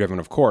data-driven,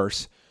 of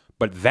course.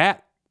 But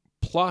that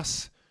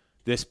plus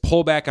this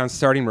pullback on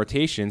starting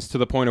rotations to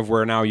the point of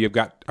where now you've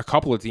got a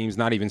couple of teams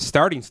not even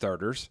starting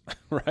starters,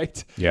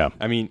 right? Yeah.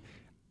 I mean,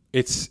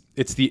 it's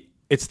the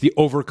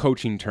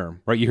overcoaching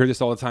term, right? You hear this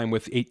all the time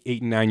with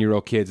 8 and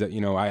 9-year-old kids. That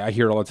I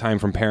hear it all the time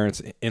from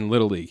parents in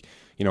Little League.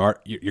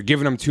 You're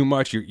giving them too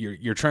much.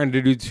 You're trying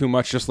to do too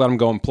much. Just let them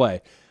go and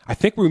play. I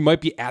think we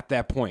might be at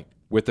that point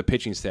with the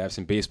pitching staffs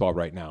in baseball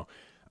right now.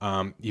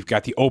 You've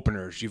got the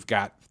openers. You've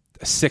got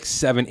 6,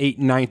 7, 8,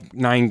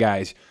 9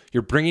 guys.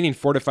 You're bringing in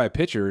 4 to 5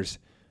 pitchers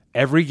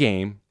every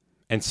game,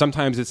 and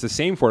sometimes it's the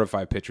same 4 to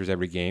 5 pitchers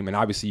every game, and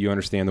obviously you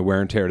understand the wear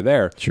and tear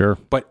there. Sure.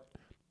 But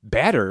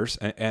batters,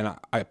 and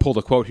I pulled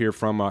a quote here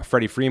from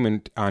Freddie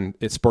Freeman on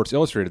Sports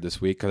Illustrated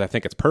this week because I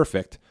think it's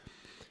perfect.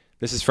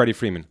 This is Freddie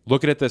Freeman.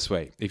 Look at it this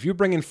way. If you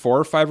bring in 4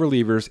 or 5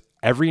 relievers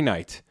every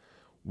night,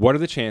 what are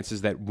the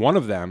chances that one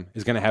of them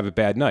is going to have a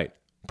bad night?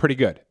 Pretty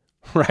good,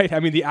 right? I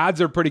mean, the odds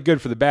are pretty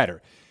good for the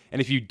batter. And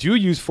if you do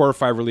use 4 or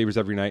 5 relievers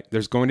every night,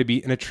 there's going to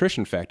be an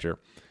attrition factor.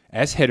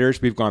 As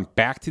hitters, we've gone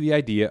back to the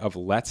idea of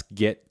let's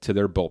get to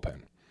their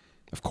bullpen.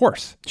 Of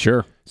course.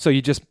 Sure. So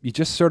you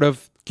just sort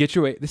of get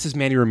your way. This is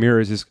Manny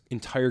Ramirez's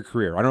entire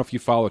career. I don't know if you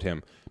followed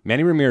him.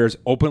 Manny Ramirez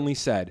openly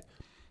said,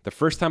 the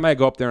first time I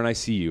go up there and I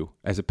see you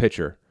as a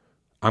pitcher,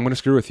 I'm going to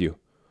screw with you.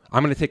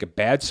 I'm going to take a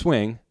bad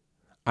swing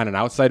on an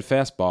outside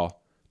fastball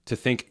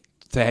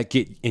to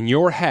get in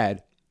your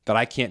head that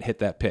I can't hit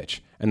that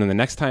pitch. And then the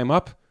next time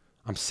up,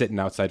 I'm sitting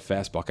outside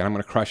fastball, and I'm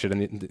going to crush it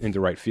into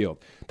right field.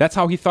 That's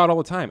how he thought all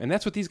the time. And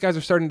that's what these guys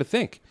are starting to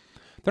think.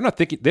 They're not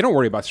thinking. They don't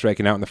worry about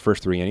striking out in the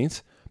first 3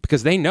 innings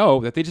because they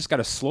know that they just got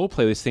to slow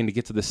play this thing to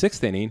get to the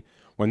 6th inning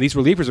when these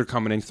relievers are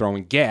coming in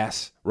throwing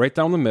gas right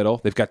down the middle.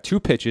 They've got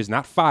 2 pitches,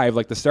 not 5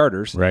 like the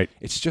starters. Right.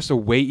 It's just a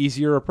way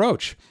easier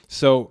approach.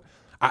 So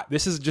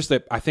this is just,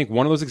 I think,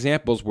 one of those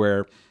examples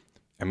where,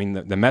 I mean,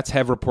 the Mets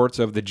have reports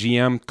of the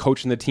GM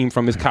coaching the team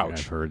from his couch.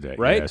 I've heard that,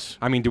 right? Yes.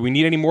 I mean, do we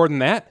need any more than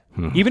that?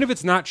 Even if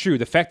it's not true,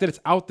 the fact that it's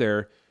out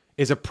there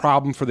is a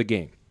problem for the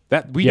game.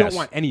 That we don't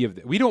want any of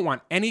that. We don't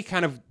want any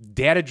kind of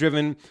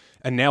data-driven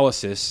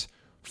analysis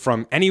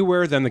from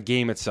anywhere than the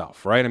game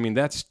itself, right? I mean,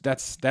 that's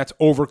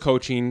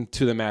overcoaching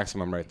to the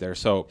maximum right there.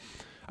 So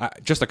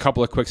just a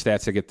couple of quick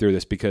stats to get through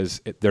this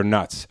because they're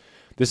nuts.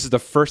 This is the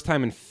first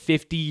time in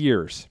 50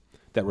 years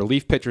that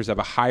relief pitchers have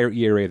a higher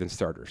ERA than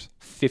starters.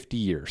 50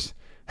 years.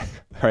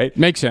 Right?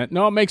 Makes sense.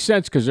 No, it makes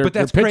sense because they're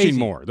pitching crazy.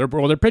 more. They're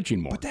pitching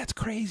more. But that's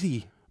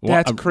crazy.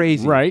 That's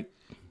crazy. Right.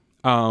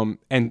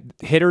 And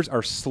hitters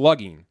are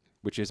slugging,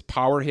 which is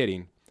power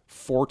hitting,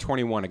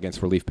 421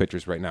 against relief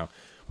pitchers right now,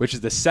 which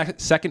is the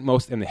second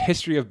most in the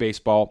history of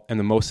baseball and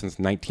the most since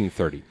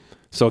 1930.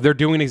 So they're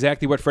doing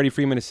exactly what Freddie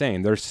Freeman is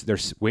saying. They're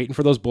waiting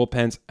for those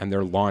bullpens, and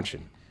they're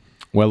launching.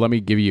 Well, let me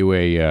give you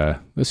a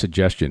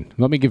suggestion.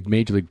 Let me give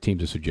Major League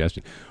teams a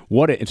suggestion.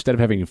 Instead of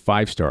having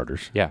 5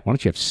 starters, why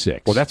don't you have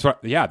 6? Well, that's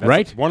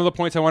right. One of the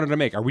points I wanted to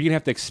make. Are we going to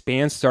have to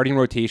expand starting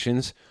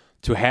rotations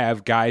to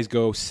have guys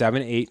go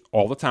 7, 8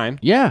 all the time?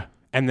 Yeah.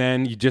 And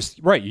then you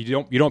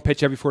don't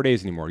pitch every 4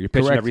 days anymore. You're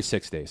pitching every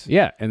 6 days.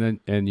 Yeah,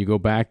 and you go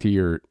back to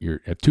your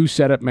 2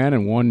 setup men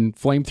and 1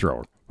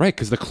 flamethrower. Right,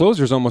 because the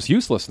closer's almost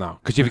useless now.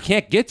 Because if you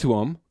can't get to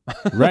him,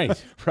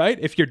 right?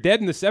 If you're dead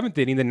in the 7th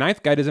inning, the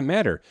 9th guy doesn't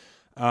matter.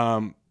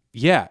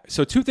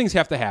 So 2 things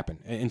have to happen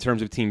in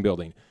terms of team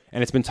building,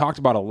 and it's been talked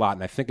about a lot,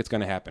 and I think it's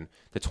going to happen.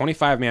 The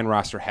 25-man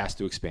roster has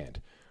to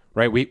expand.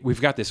 Right,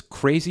 we've got this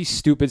crazy,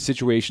 stupid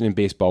situation in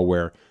baseball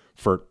where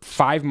for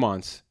 5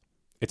 months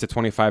it's a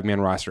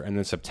 25-man roster, and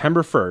then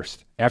September 1st,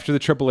 after the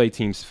AAA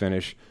teams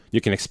finish,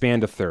 you can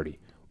expand to 30.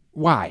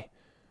 Why?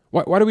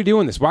 Why are we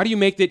doing this? Why do you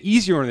make it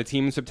easier on the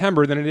team in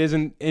September than it is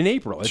in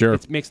April?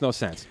 It makes no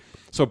sense.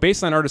 So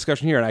based on our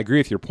discussion here, and I agree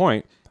with your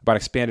point about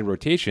expanded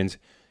rotations,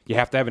 you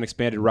have to have an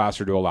expanded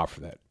roster to allow for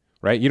that,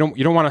 right? You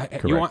don't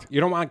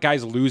want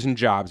guys losing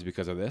jobs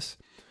because of this.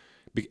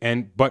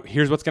 But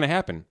here's what's going to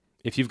happen: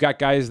 if you've got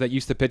guys that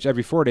used to pitch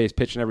every 4 days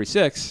pitching every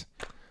 6,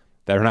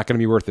 that are not going to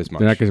be worth as much.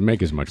 They're not going to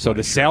make as much. So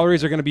the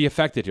salaries are going to be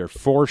affected here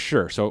for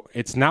sure. So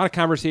it's not a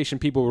conversation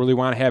people really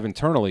want to have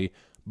internally,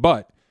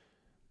 but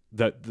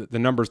the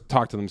numbers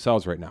talk to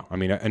themselves right now. I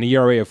mean, an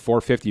ERA of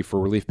 4.50 for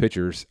relief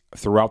pitchers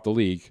throughout the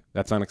league,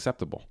 that's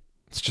unacceptable.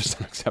 It's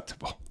just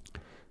unacceptable.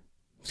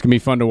 It's gonna be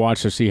fun to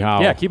watch to see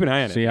how. Yeah, keep an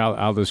eye on it. See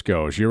how this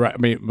goes. You're right.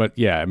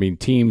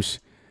 Teams.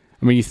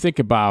 You think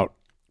about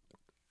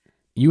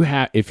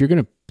if you're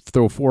gonna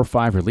throw 4 or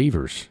 5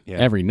 relievers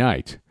every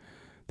night,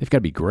 they've got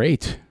to be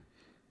great.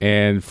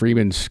 And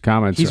Freeman's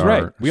comments He's are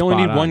right. We only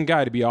need on. one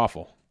guy to be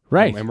awful.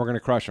 Right. And we're going to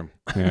crush him.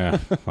 Yeah.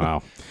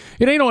 Wow.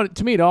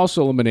 To me, it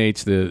also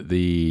eliminates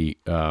the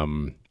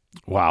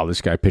wow,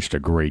 this guy pitched a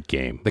great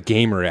game. The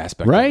gamer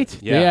aspect. Right?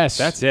 Yeah, yes.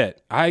 That's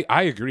it.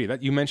 I agree.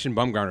 That you mentioned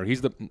Bumgarner. He's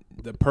the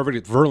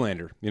perfect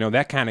Verlander.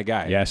 That kind of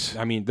guy. Yes.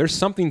 I mean, there's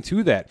something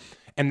to that.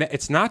 And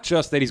it's not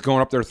just that he's going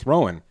up there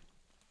throwing.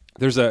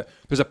 There's a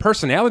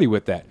personality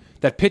with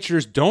that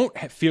pitchers don't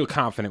feel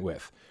confident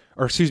with.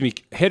 Or,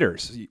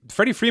 hitters.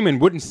 Freddie Freeman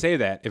wouldn't say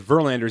that if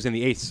Verlander's in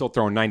the 8th still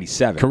throwing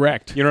 97.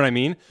 Correct. You know what I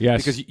mean?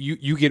 Yes. Because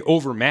you get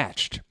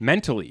overmatched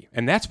mentally,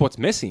 and that's what's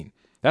missing.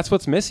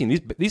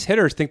 These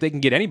hitters think they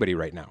can get anybody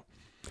right now.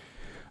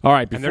 All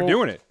right. And they're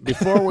doing it.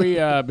 before we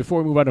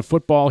move on to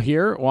football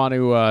here, I want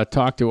to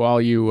talk to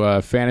all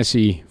you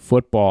fantasy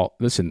football.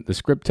 Listen, the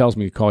script tells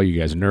me to call you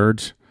guys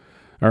nerds.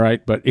 All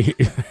right, but we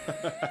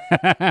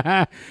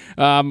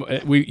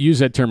use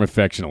that term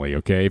affectionately,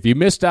 okay? If you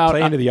missed out...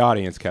 Play into the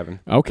audience, Kevin.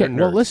 Okay,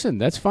 well, listen,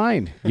 that's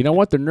fine. You know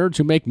what? The nerds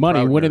who make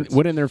money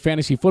win in their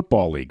fantasy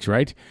football leagues,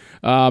 right?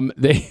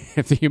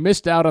 If you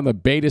missed out on the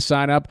beta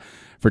sign-up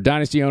for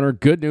Dynasty Owner,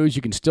 good news,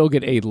 you can still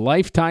get a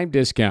lifetime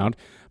discount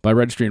by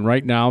registering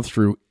right now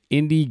through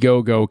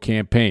Indiegogo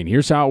campaign.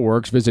 Here's how it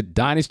works. Visit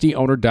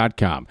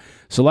dynastyowner.com.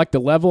 Select the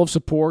level of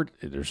support.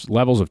 There's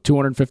levels of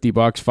 $250,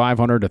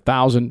 $500,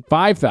 $1,000,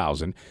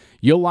 $5,000.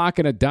 You'll lock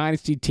in a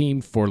Dynasty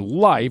team for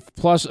life,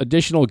 plus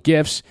additional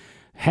gifts,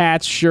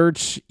 hats,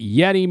 shirts,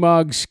 Yeti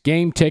mugs,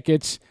 game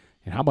tickets,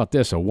 and how about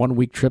this? A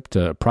 1-week trip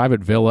to a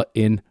private villa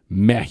in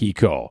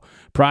Mexico.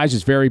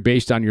 Prizes vary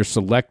based on your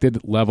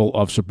selected level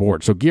of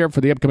support. So gear up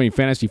for the upcoming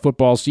fantasy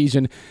football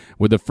season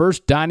with the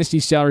first Dynasty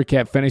Salary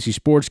Cap fantasy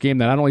sports game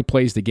that not only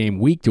plays the game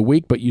week to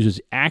week, but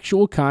uses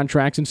actual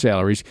contracts and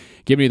salaries,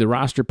 giving you the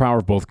roster power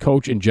of both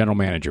coach and general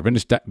manager.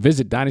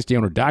 Visit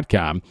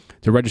dynastyowner.com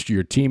to register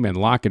your team and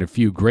lock in a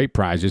few great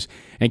prizes,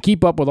 and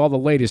keep up with all the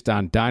latest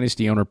on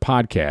Dynasty Owner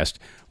Podcast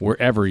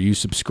wherever you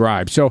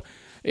subscribe. So,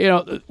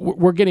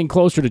 we're getting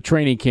closer to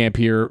training camp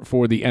here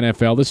for the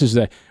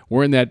NFL.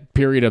 We're in that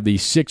period of the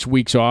 6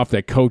 weeks off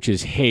that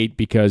coaches hate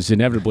because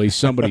inevitably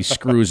somebody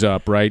screws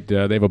up, right? They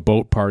have a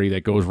boat party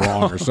that goes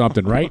wrong or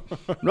something, right?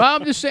 No,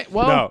 I'm just saying.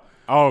 Well, no.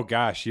 Oh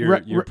gosh,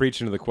 you're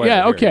preaching to the choir.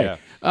 Yeah, okay. Here,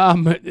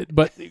 yeah.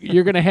 But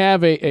you're going to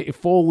have a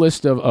full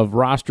list of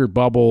roster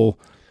bubble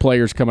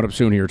players coming up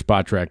soon here at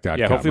SpotTrack.com.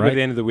 Yeah, hopefully right? by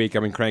the end of the week,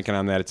 I've been cranking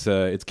on that.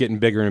 It's getting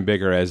bigger and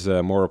bigger as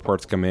more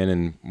reports come in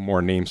and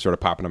more names sort of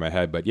pop into my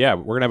head. But yeah,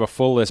 we're going to have a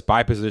full list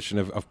by position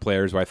of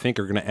players who I think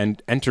are going to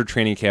enter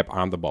training camp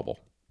on the bubble.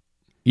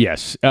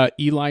 Yes.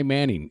 Eli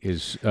Manning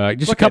is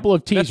just a couple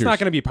of teasers. That's not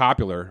going to be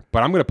popular,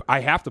 but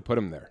I have to put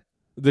him there.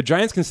 The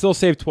Giants can still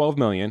save $12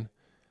 million.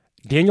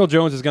 Daniel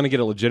Jones is going to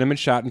get a legitimate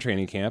shot in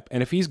training camp.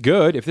 And if he's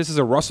good, if this is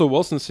a Russell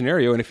Wilson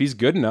scenario, and if he's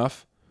good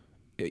enough,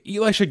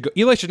 Eli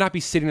should not be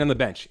sitting on the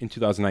bench in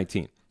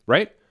 2019,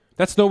 right?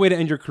 That's no way to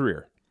end your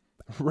career,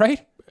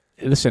 right?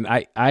 Listen,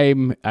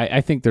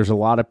 I think there's a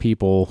lot of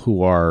people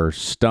who are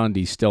stunned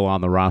he's still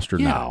on the roster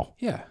now.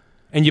 Yeah,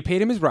 and you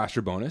paid him his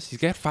roster bonus. He's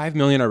got $5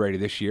 million already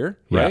this year,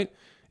 right?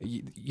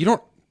 You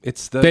don't.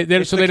 It's the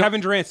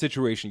Kevin Durant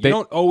situation. You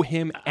don't owe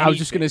him anything. I was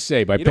just going to say,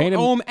 you don't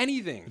owe him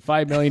anything.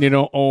 $5 million, you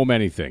don't owe him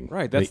anything.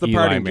 Right, that's the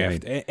parting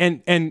gift.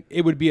 And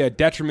it would be a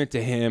detriment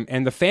to him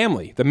and the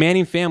family, the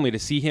Manning family, to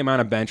see him on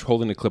a bench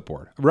holding a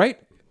clipboard, right?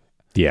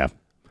 Yeah.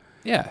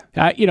 Yeah.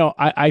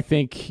 I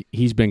think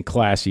he's been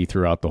classy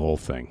throughout the whole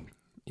thing.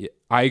 Yeah,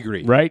 I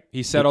agree. Right?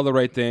 He said all the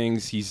right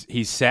things.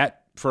 He's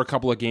sat for a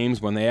couple of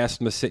games when they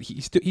asked him to sit.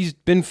 He's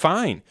been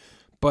fine.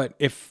 But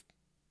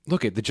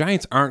the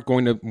Giants aren't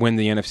going to win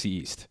the NFC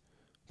East.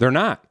 They're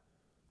not.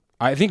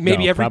 I think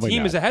maybe every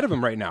team is ahead of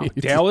them right now.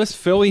 Dallas,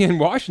 Philly, and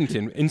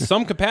Washington. In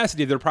some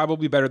capacity, they're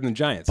probably better than the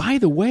Giants. By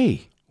the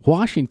way,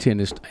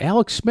 Washington is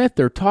Alex Smith.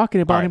 They're talking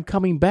about him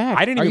coming back.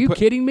 Are you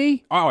kidding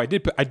me? Oh, I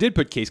did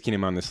put Case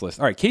Keenum on this list.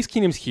 All right, Case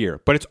Keenum's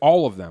here, but it's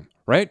all of them,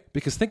 right?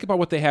 Because think about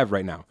what they have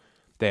right now.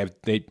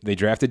 They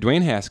drafted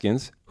Dwayne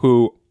Haskins,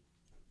 who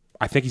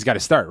I think he's got to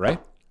start,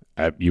 right?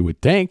 You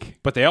would think.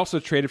 But they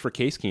also traded for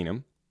Case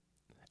Keenum,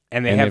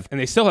 and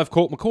they still have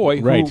Colt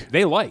McCoy, right, who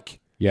they like.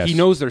 Yes. He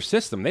knows their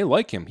system. They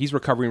like him. He's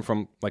recovering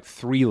from like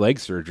 3 leg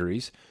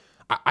surgeries.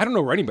 I don't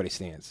know where anybody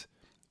stands,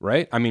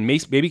 right? I mean,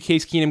 maybe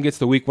Case Keenum gets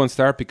the week 1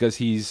 start because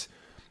he's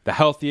the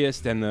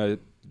healthiest and the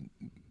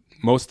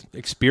most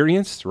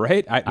experienced,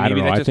 right? I don't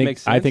know. That just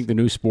makes sense. I think the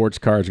new sports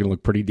car is going to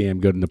look pretty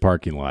damn good in the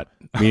parking lot.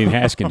 Me and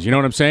Haskins, you know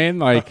what I'm saying?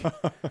 Like,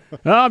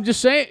 no, I'm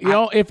just saying,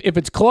 if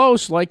it's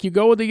close, like you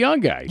go with the young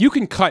guy. You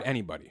can cut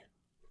anybody.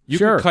 You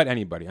can cut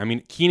anybody. I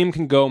mean, Keenum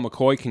can go,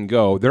 McCoy can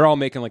go. They're all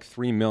making like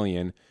 $3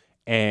 million.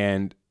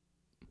 And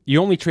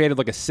you only traded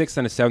like a 6th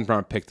and a 7th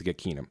round pick to get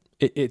Keenum.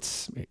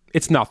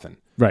 It's nothing.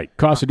 Right.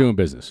 Cost of doing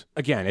business.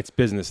 Again, it's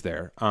business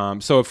there.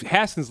 So if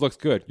Haskins looks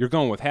good, you're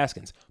going with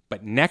Haskins.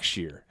 But next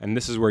year, and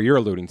this is where you're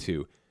alluding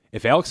to,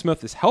 if Alex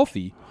Smith is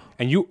healthy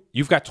and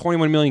you've got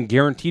 $21 million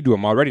guaranteed to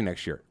him already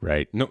next year.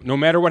 Right. No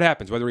matter what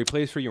happens, whether he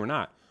plays for you or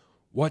not,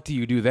 what do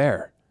you do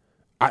there?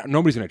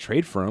 Nobody's going to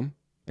trade for him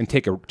and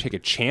take a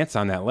chance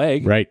on that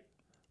leg. Right.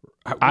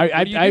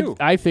 What do you do?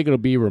 I think it'll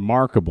be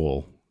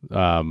remarkable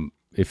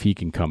if he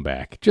can come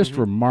back. Just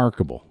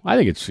remarkable. I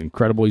think it's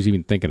incredible he's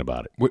even thinking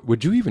about it.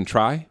 Would you even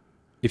try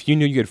if you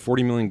knew you had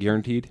 $40 million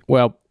guaranteed?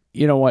 Well,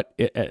 you know what?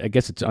 I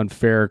guess it's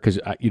unfair because,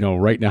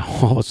 right now,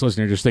 all of us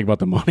listeners just think about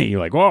the money. You're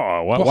like,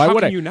 whoa, why would I? How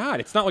can you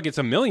not? It's not like it's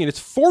 $1 million. It's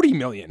 $40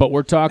 million. But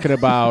we're talking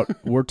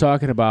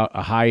about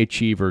a high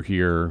achiever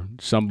here,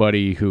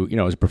 somebody who,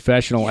 is a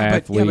professional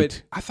athlete.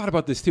 But I thought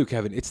about this too,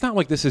 Kevin. It's not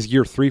like this is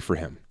year 3 for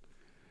him.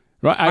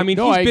 Right. I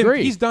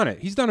agree. He's done it.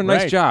 He's done a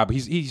nice job.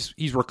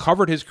 He's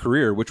recovered his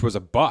career, which was a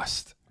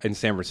bust in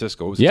San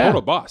Francisco. It was a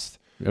total bust.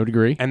 I would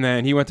agree. And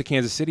then he went to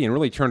Kansas City and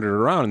really turned it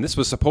around. And this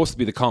was supposed to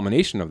be the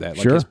culmination of that,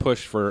 like his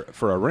push for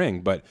a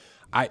ring. But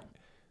I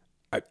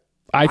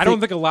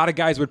don't think a lot of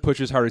guys would push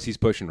as hard as he's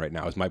pushing right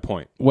now, is my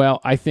point. Well,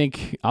 I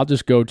think I'll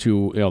just go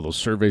to those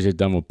surveys they've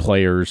done with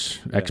players,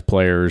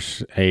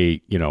 ex-players,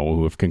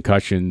 who have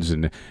concussions,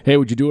 and hey,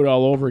 would you do it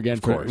all over again?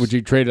 Of course. Would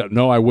you trade it?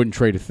 No, I wouldn't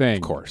trade a thing.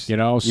 Of course. You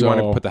want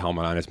to put the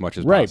helmet on as much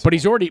as possible. But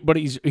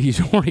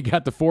he's already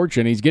got the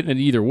fortune. He's getting it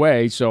either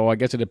way. So I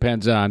guess it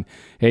depends on,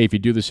 hey, if you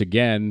do this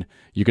again,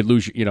 you could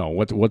lose.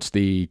 What's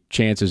the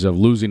chances of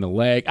losing a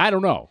leg? I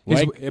don't know.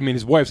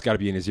 His wife's got to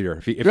be in his ear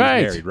if he's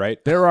married,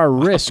 right? There are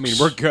risks.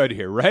 We're good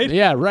here, right?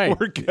 Yeah, right.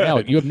 We're good. Yeah,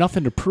 you have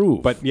nothing to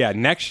prove. But yeah,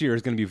 next year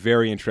is going to be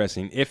very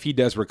interesting if he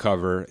does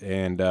recover,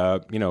 and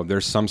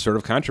there's some sort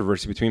of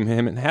controversy between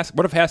him and Haskins.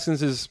 What if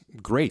Haskins is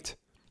great?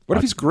 What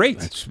if he's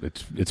great?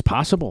 It's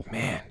possible.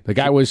 Man, the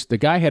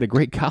guy had a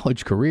great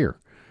college career.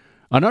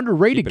 An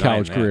underrated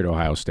college career at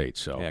Ohio State.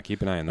 So yeah,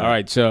 keep an eye on that. All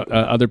right, so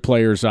other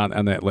players on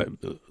that,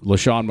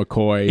 LaShawn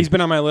McCoy. He's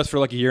been on my list for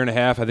like a year and a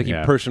half. I think he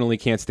personally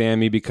can't stand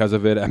me because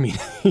of it. I mean,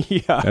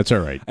 yeah. That's all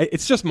right.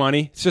 It's just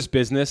money. It's just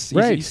business.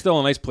 He's still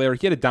a nice player.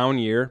 He had a down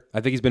year. I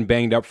think he's been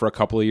banged up for a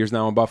couple of years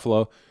now in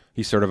Buffalo.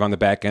 He's sort of on the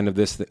back end of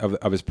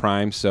of his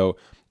prime. So,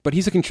 but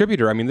he's a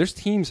contributor. I mean, there's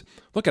teams.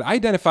 Look, I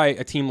identify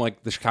a team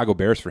like the Chicago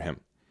Bears for him.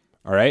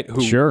 All right,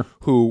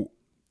 who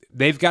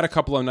they've got a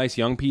couple of nice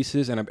young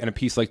pieces and a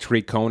piece like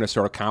Tariq Cohen to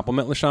sort of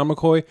complement LaShawn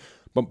McCoy.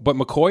 But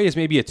McCoy is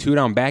maybe a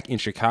 2-down back in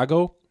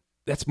Chicago.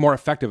 That's more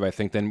effective, I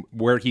think, than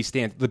where he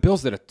stands. The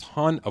Bills did a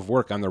ton of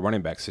work on their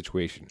running back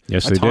situation.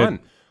 Yes, they did.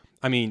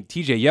 I mean,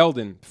 T.J.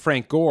 Yeldon,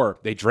 Frank Gore,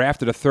 they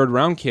drafted a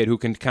third-round kid who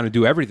can kind of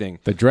do everything.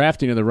 The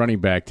drafting of the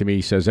running back, to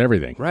me, says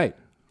everything. Right.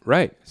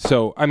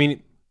 So, I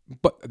mean,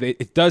 but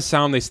it does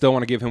sound they still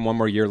want to give him one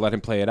more year, let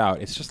him play it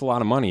out. It's just a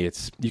lot of money.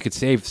 You could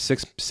save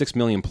 $6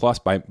 million plus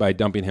by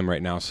dumping him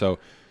right now. So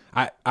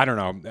I don't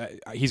know.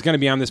 He's going to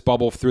be on this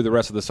bubble through the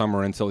rest of the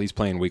summer until he's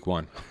playing week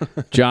 1.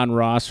 John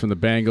Ross from the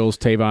Bengals,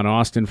 Tavon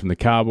Austin from the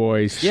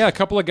Cowboys. Yeah, a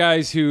couple of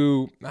guys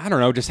who, I don't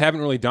know, just haven't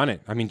really done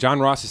it. I mean,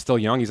 John Ross is still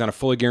young. He's on a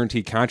fully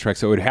guaranteed contract,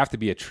 so it would have to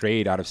be a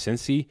trade out of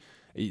Cincy.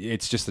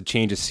 It's just a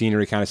change of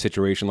scenery kind of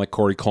situation like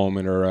Corey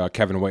Coleman or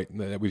Kevin White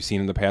that we've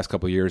seen in the past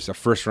couple of years. A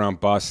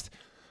first-round bust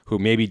who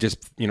maybe just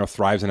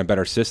thrives in a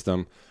better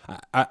system.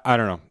 I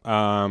don't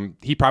know.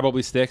 He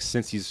probably sticks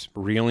since he's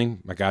reeling.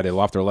 My God, they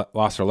lost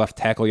their left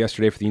tackle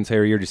yesterday for the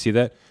entire year. Did you see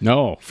that?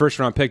 No.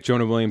 First-round pick,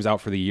 Jonah Williams,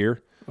 out for the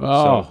year.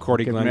 Oh, so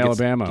Cordy Glenn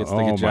Alabama gets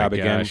the good job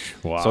again.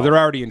 Wow. So they're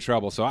already in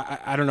trouble. So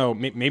I don't know.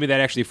 Maybe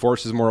that actually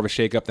forces more of a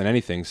shakeup than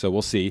anything. So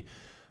we'll see.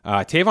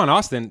 Tavon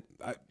Austin,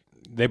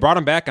 they brought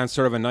him back on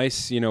sort of a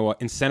nice,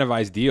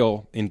 incentivized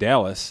deal in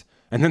Dallas,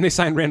 and then they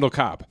signed Randall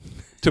Cobb.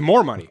 to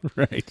more money.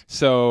 Right.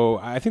 So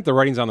I think the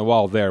writing's on the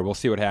wall there. We'll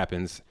see what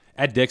happens.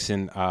 Ed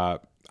Dixon,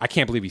 I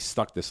can't believe he's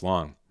stuck this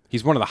long.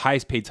 He's one of the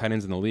highest paid tight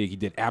ends in the league. He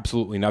did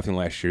absolutely nothing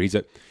last year.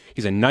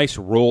 He's a nice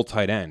role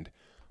tight end,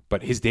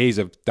 but his days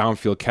of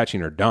downfield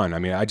catching are done. I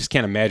mean, I just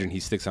can't imagine he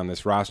sticks on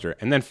this roster.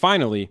 And then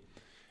finally,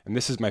 and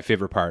this is my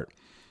favorite part,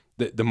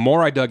 the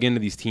more I dug into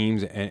these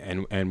teams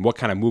and what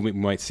kind of movement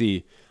we might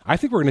see, I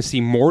think we're going to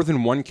see more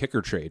than one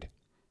kicker trade.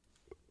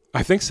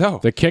 I think so.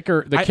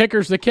 Kicker's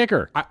the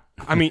kicker.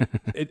 I mean,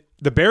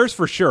 the Bears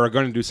for sure are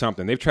going to do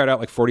something. They've tried out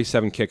like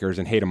 47 kickers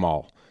and hate them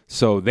all.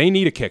 So they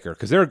need a kicker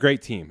because they're a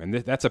great team, and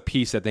that's a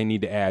piece that they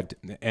need to add.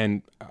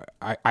 And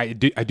I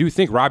do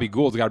think Robbie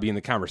Gould's got to be in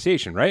the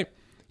conversation, right?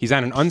 He's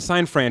on an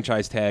unsigned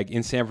franchise tag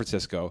in San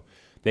Francisco.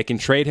 They can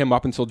trade him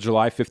up until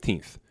July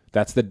 15th.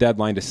 That's the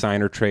deadline to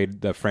sign or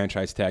trade the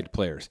franchise tagged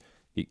players.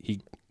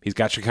 He's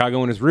got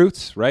Chicago in his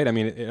roots, right? I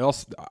mean,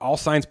 all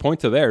signs point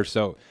to there.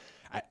 So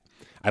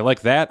I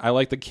like that. I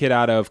like the kid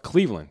out of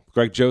Cleveland,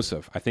 Greg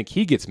Joseph. I think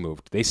he gets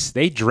moved.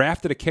 They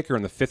drafted a kicker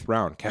in the 5th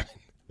round, Kevin.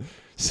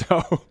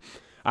 So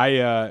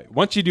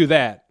once you do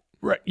that,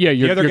 right? Yeah,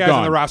 the other guys gone.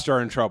 on the roster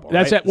are in trouble.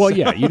 That's right? it. Well,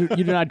 yeah, you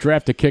do not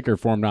draft a kicker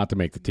for him not to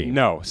make the team.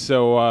 No.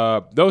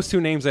 So those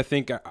two names I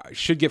think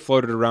should get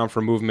floated around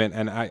for movement.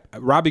 And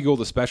Robbie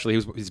Gould especially,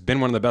 he's been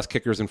one of the best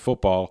kickers in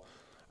football.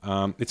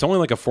 It's only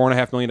like a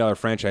 $4.5 million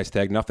franchise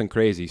tag, nothing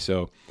crazy.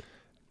 So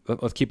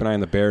let's keep an eye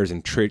on the Bears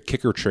and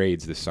kicker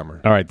trades this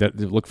summer. All right,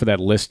 look for that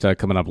list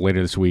coming up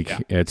later this week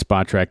at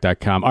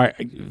SpotTrack.com. All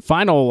right,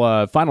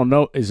 final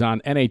note is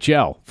on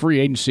NHL. Free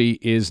agency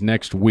is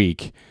next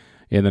week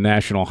in the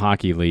National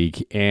Hockey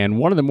League, and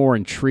one of the more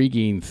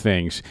intriguing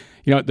things,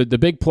 the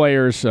big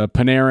players,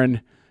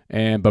 Panarin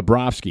and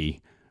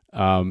Bobrovsky,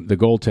 the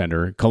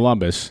goaltender,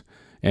 Columbus,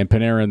 and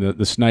Panarin,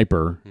 the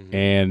sniper,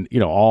 and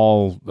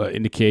all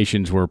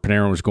indications were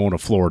Panarin was going to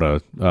Florida,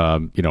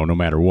 no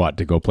matter what,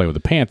 to go play with the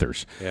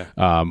Panthers,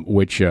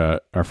 which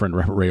our friend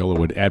Robert Raiola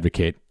would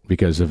advocate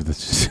because of the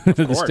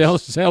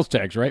sales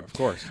tax, right? Of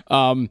course.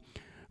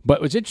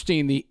 But what's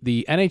interesting,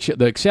 the NHL,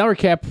 the salary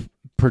cap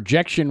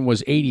projection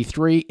was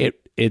 83.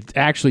 It's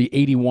actually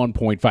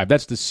 81.5.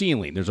 That's the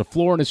ceiling. There's a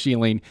floor and a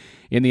ceiling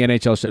in the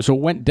NHL, so it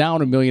went down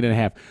 $1.5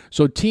 million.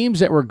 So teams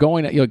that were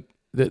going at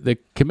the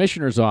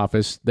commissioner's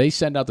office, they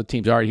send out the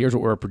teams. All right, here's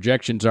what our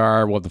projections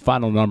are, what the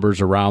final numbers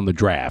around the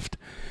draft.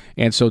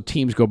 And so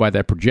teams go by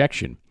that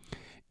projection.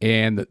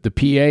 And the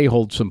PA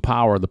holds some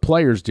power, the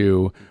players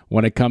do,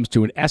 when it comes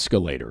to an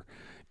escalator.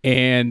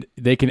 And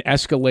they can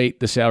escalate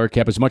the salary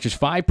cap as much as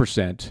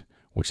 5%,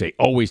 which they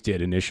always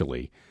did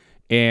initially.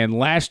 And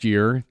last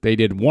year, they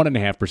did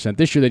 1.5%.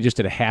 This year, they just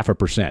did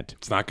 0.5%.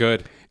 It's not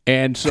good.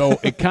 And so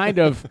it kind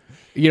of...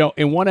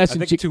 in one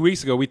essence... I think 2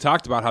 weeks ago, we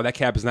talked about how that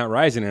cap is not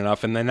rising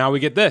enough, and then now we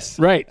get this.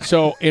 Right.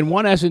 So, in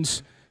one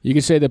essence, you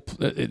can say that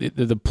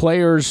the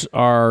players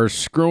are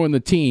screwing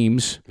the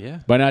teams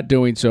by not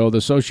doing so, the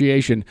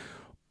association,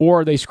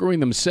 or are they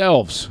screwing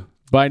themselves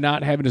by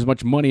not having as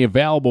much money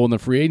available in the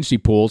free agency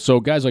pool?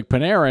 So, guys like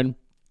Panarin,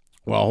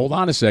 well, hold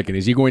on a second.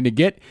 Is he going to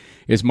get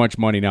as much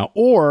money now?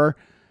 Or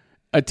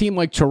a team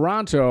like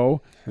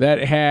Toronto that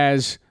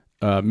has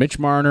Mitch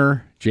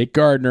Marner, Jake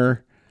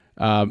Gardner,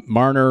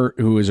 Marner,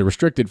 who is a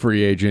restricted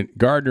free agent,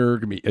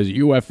 Gardner as a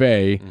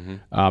UFA,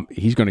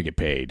 he's going to get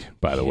paid,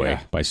 by the way,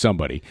 by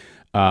somebody.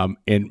 Mike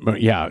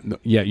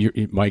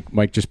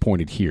just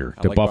pointed here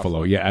to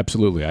Buffalo. Yeah,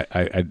 absolutely.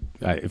 I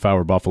if I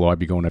were Buffalo, I'd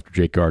be going after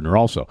Jake Gardner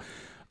also.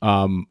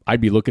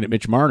 I'd be looking at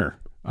Mitch Marner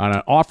on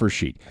an offer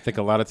sheet. I think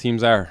a lot of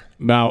teams are.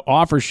 Now,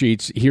 offer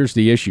sheets, here's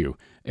the issue,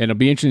 and it'll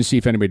be interesting to see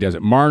if anybody does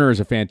it. Marner is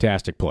a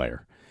fantastic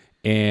player.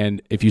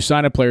 And if you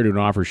sign a player to an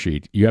offer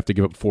sheet, you have to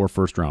give up 4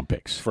 first-round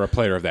picks. For a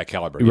player of that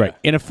caliber. Right.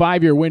 In a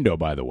 5-year window,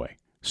 by the way.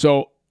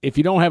 So if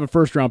you don't have a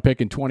first-round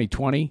pick in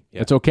 2020,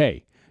 that's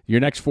okay. Your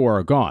next 4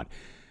 are gone.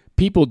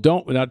 People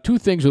don't – now, 2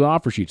 things with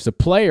offer sheets. The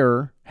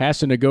player has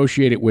to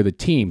negotiate it with a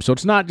team. So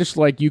it's not just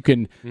like you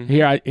can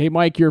hey,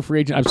 Mike, you're a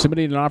free agent. I'm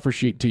submitting an offer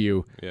sheet to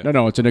you. Yeah.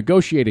 No, it's a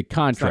negotiated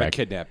contract. It's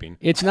not a kidnapping.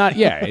 It's not –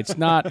 it's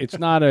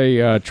not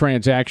a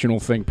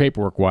transactional thing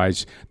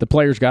paperwork-wise. The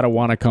player's got to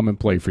want to come and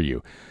play for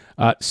you.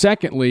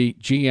 Secondly,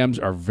 GMs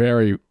are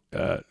very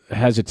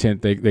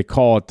hesitant. They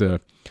call it the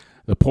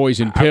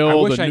poison pill. I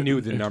wish I knew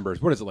the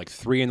numbers. What is it, like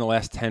 3 in the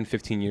last 10,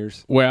 15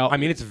 years? Well, I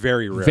mean, it's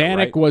very rare.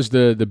 Vanek was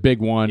the big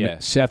one. Yeah.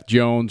 Seth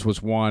Jones was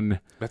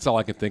one. That's all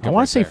I can think of. I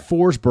want to say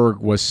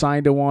Forsberg was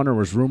signed to one or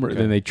was rumored.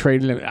 Then they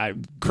traded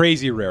him.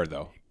 Crazy rare,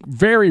 though.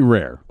 Very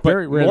rare.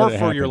 Very rare. More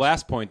for your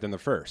last point than the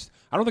first.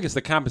 I don't think it's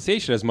the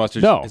compensation as much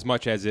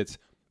as it's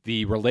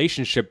the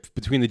relationship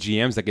between the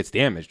GMs that gets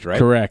damaged, right?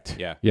 Correct.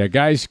 Yeah.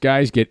 Guys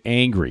get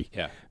angry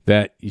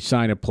that you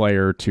sign a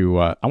player to.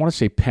 I want to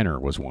say Penner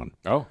was one.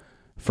 Oh,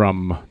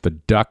 from the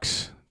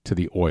Ducks to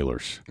the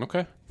Oilers.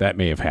 Okay, that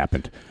may have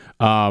happened.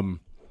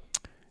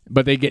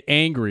 But they get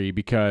angry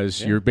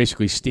because you're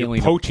basically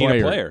stealing poaching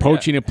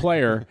a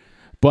player.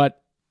 But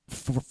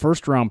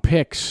first round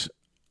picks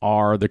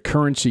are the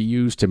currency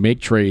used to make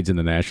trades in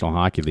the National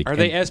Hockey League. Are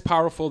they as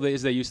powerful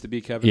as they used to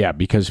be, Kevin? Yeah,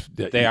 because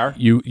they are.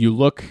 You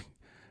look.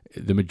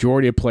 the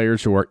majority of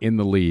players who are in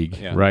the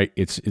league, right?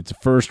 It's the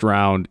first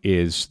round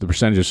is the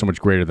percentage is so much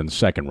greater than the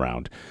second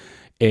round.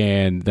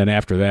 And then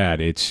after that,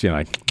 it's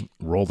like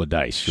roll the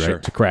dice, right? Sure.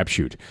 It's a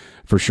crapshoot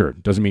for sure.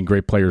 Doesn't mean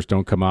great players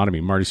don't come out. I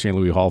mean, Marty St.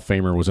 Louis Hall of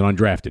Famer was an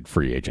undrafted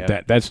free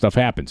agent. That stuff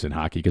happens in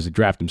hockey because they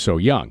draft him so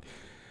young.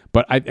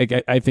 But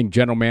I think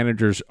general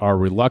managers are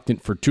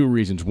reluctant for two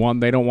reasons. One,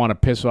 they don't want to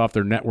piss off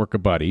their network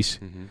of buddies.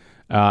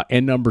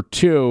 And number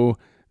two,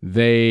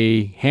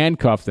 they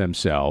handcuff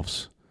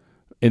themselves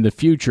in the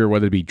future,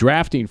 whether it be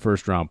drafting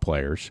first-round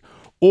players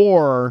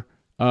or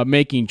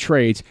making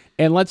trades.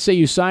 And let's say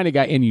you sign a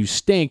guy and you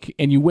stink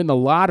and you win the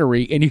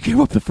lottery and you give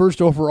up the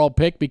first overall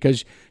pick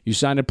because you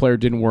signed a player,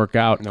 didn't work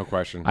out. No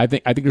question. I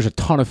think there's a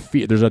ton of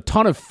fear. There's a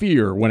ton of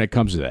fear when it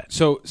comes to that.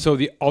 So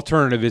the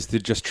alternative is to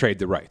just trade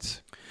the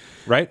rights,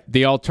 right?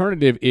 The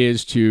alternative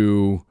is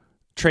to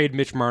trade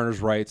Mitch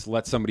Marner's rights,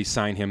 let somebody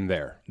sign him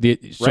there.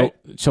 Right?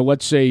 So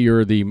let's say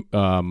you're the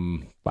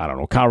I don't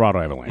know, Colorado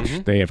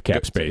Avalanche. They have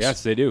cap space.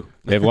 Yes, they do.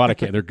 They have a lot of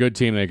they're a good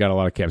team. They got a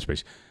lot of cap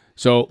space.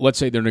 So let's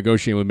say they're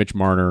negotiating with Mitch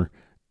Marner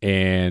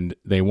and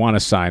they want to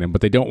sign him, but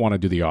they don't want to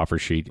do the offer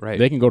sheet. Right.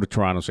 They can go to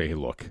Toronto and say, "Hey,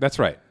 look, that's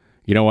right.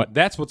 You know what?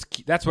 That's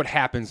what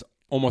happens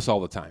almost all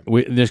the time.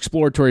 In the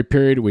exploratory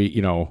period, we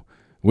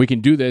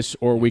can do this,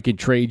 or we can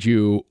trade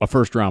you a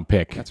first round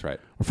pick. That's right.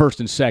 Or first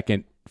and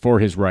second for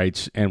his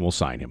rights, and we'll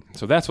sign him.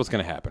 So that's what's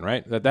going to happen,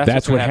 right?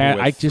 That's what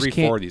happened. I just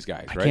can't. 4 of these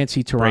guys. I right? can't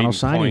see Toronto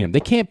signing him. They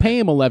can't pay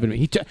him $11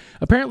 million.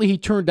 Apparently, he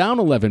turned down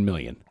 $11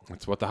 million.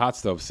 That's what the hot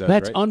stove says.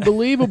 That's right?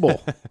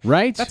 unbelievable,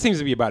 right? That seems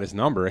to be about his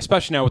number,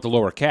 especially now with the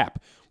lower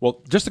cap.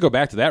 Well, just to go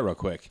back to that real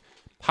quick,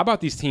 how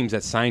about these teams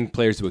that sign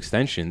players to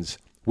extensions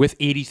with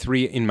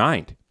 83 in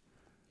mind?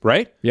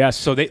 Right? Yes.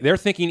 So they're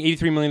thinking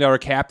 $83 million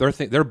cap. They're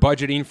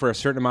budgeting for a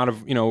certain amount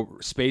of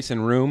space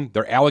and room.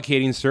 They're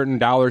allocating certain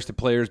dollars to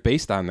players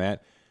based on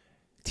that.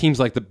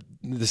 Teams like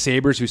the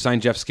Sabres who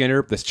signed Jeff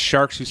Skinner, the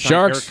Sharks who signed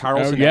Erik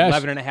Karlsson at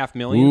 $11.5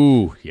 million.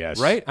 Ooh, yes.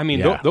 Right? I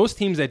mean, those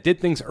teams that did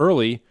things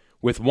early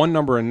with one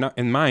number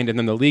in mind, and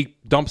then the league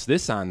dumps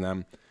this on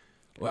them.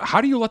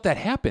 How do you let that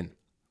happen?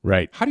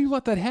 Right. How do you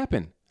let that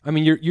happen? I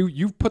mean,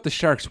 you've put the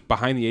Sharks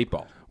behind the 8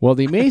 ball. Well,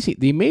 the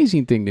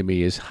amazing thing to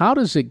me is how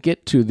does it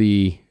get to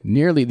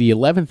nearly the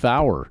 11th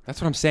hour?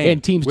 That's what I'm saying.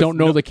 And teams don't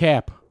know the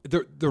cap.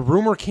 The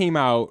rumor came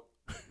out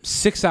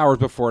 6 hours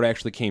before it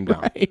actually came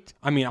down. Right.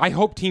 I mean, I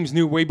hope teams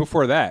knew way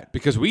before that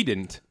because we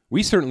didn't.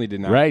 We certainly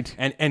did not. Right.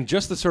 And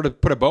just to sort of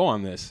put a bow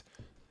on this,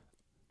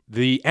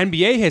 the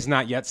NBA has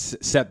not yet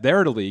set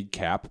their league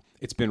cap.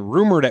 It's been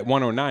rumored at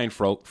 109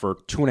 for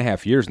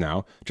 2.5 years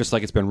now, just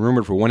like it's been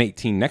rumored for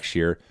 118 next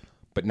year.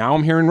 But now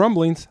I'm hearing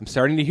rumblings. I'm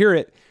starting to hear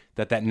it.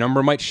 That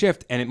number might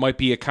shift, and it might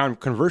be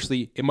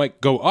conversely, it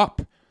might go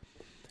up.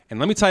 And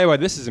let me tell you why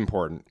this is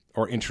important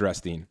or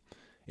interesting.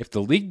 If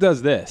the league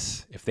does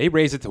this, if they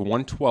raise it to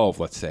 112,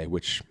 let's say,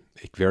 which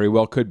it very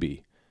well could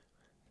be,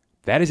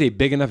 that is a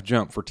big enough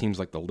jump for teams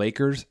like the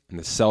Lakers and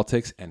the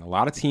Celtics and a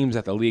lot of teams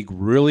that the league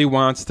really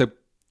wants to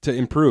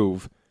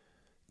improve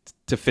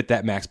to fit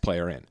that max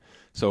player in.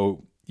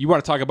 So you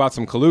want to talk about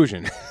some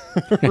collusion,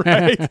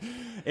 right?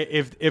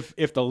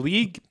 If the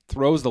league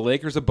throws the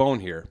Lakers a bone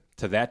here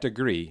to that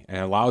degree and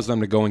allows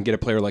them to go and get a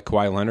player like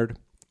Kawhi Leonard,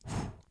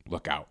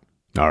 look out.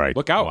 All right.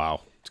 Look out.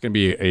 Wow. It's going to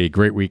be a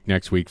great week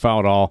next week. Follow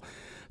it all.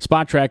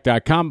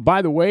 Spottrack.com.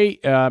 By the way,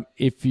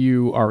 if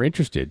you are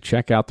interested,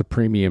 check out the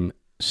premium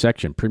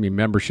section, premium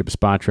membership at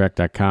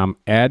Spottrack.com.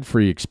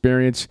 Ad-free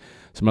experience.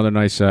 Some other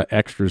nice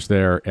extras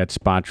there at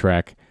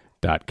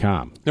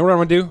Spottrack.com. You know what I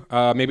want to do?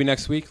 Maybe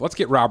next week. Let's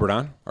get Robert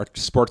on, our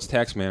sports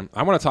tax man.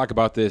 I want to talk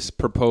about this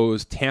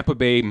proposed Tampa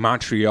Bay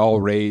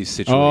Montreal Rays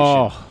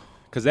situation.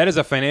 Because that is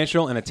a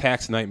financial and a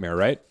tax nightmare,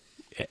 right?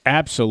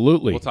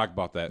 Absolutely. We'll talk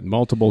about that.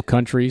 Multiple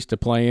countries to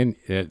play in.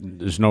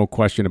 There's no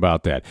question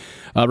about that.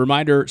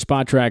 Reminder,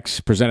 Spottrack's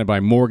presented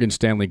by Morgan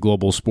Stanley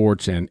Global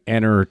Sports and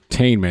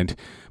Entertainment.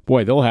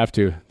 Boy, they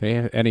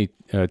have any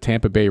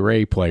Tampa Bay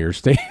Ray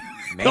players.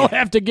 They'll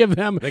have to give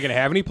them. They're going to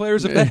have any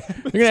players of that?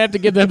 They're going to have to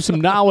give them some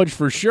knowledge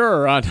for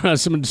sure on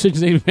some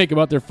decisions they make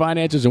about their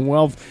finances and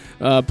wealth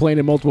playing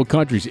in multiple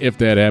countries. If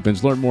that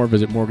happens, learn more.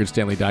 Visit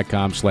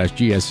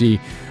morganstanley.com/GSE.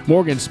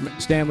 Morgan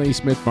Stanley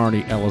Smith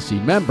Barney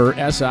LLC member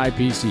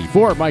SIPC.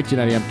 For Mike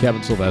Giannetti, I'm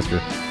Kevin Sylvester.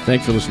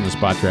 Thanks for listening to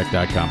the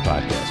Spottrack.com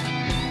podcast.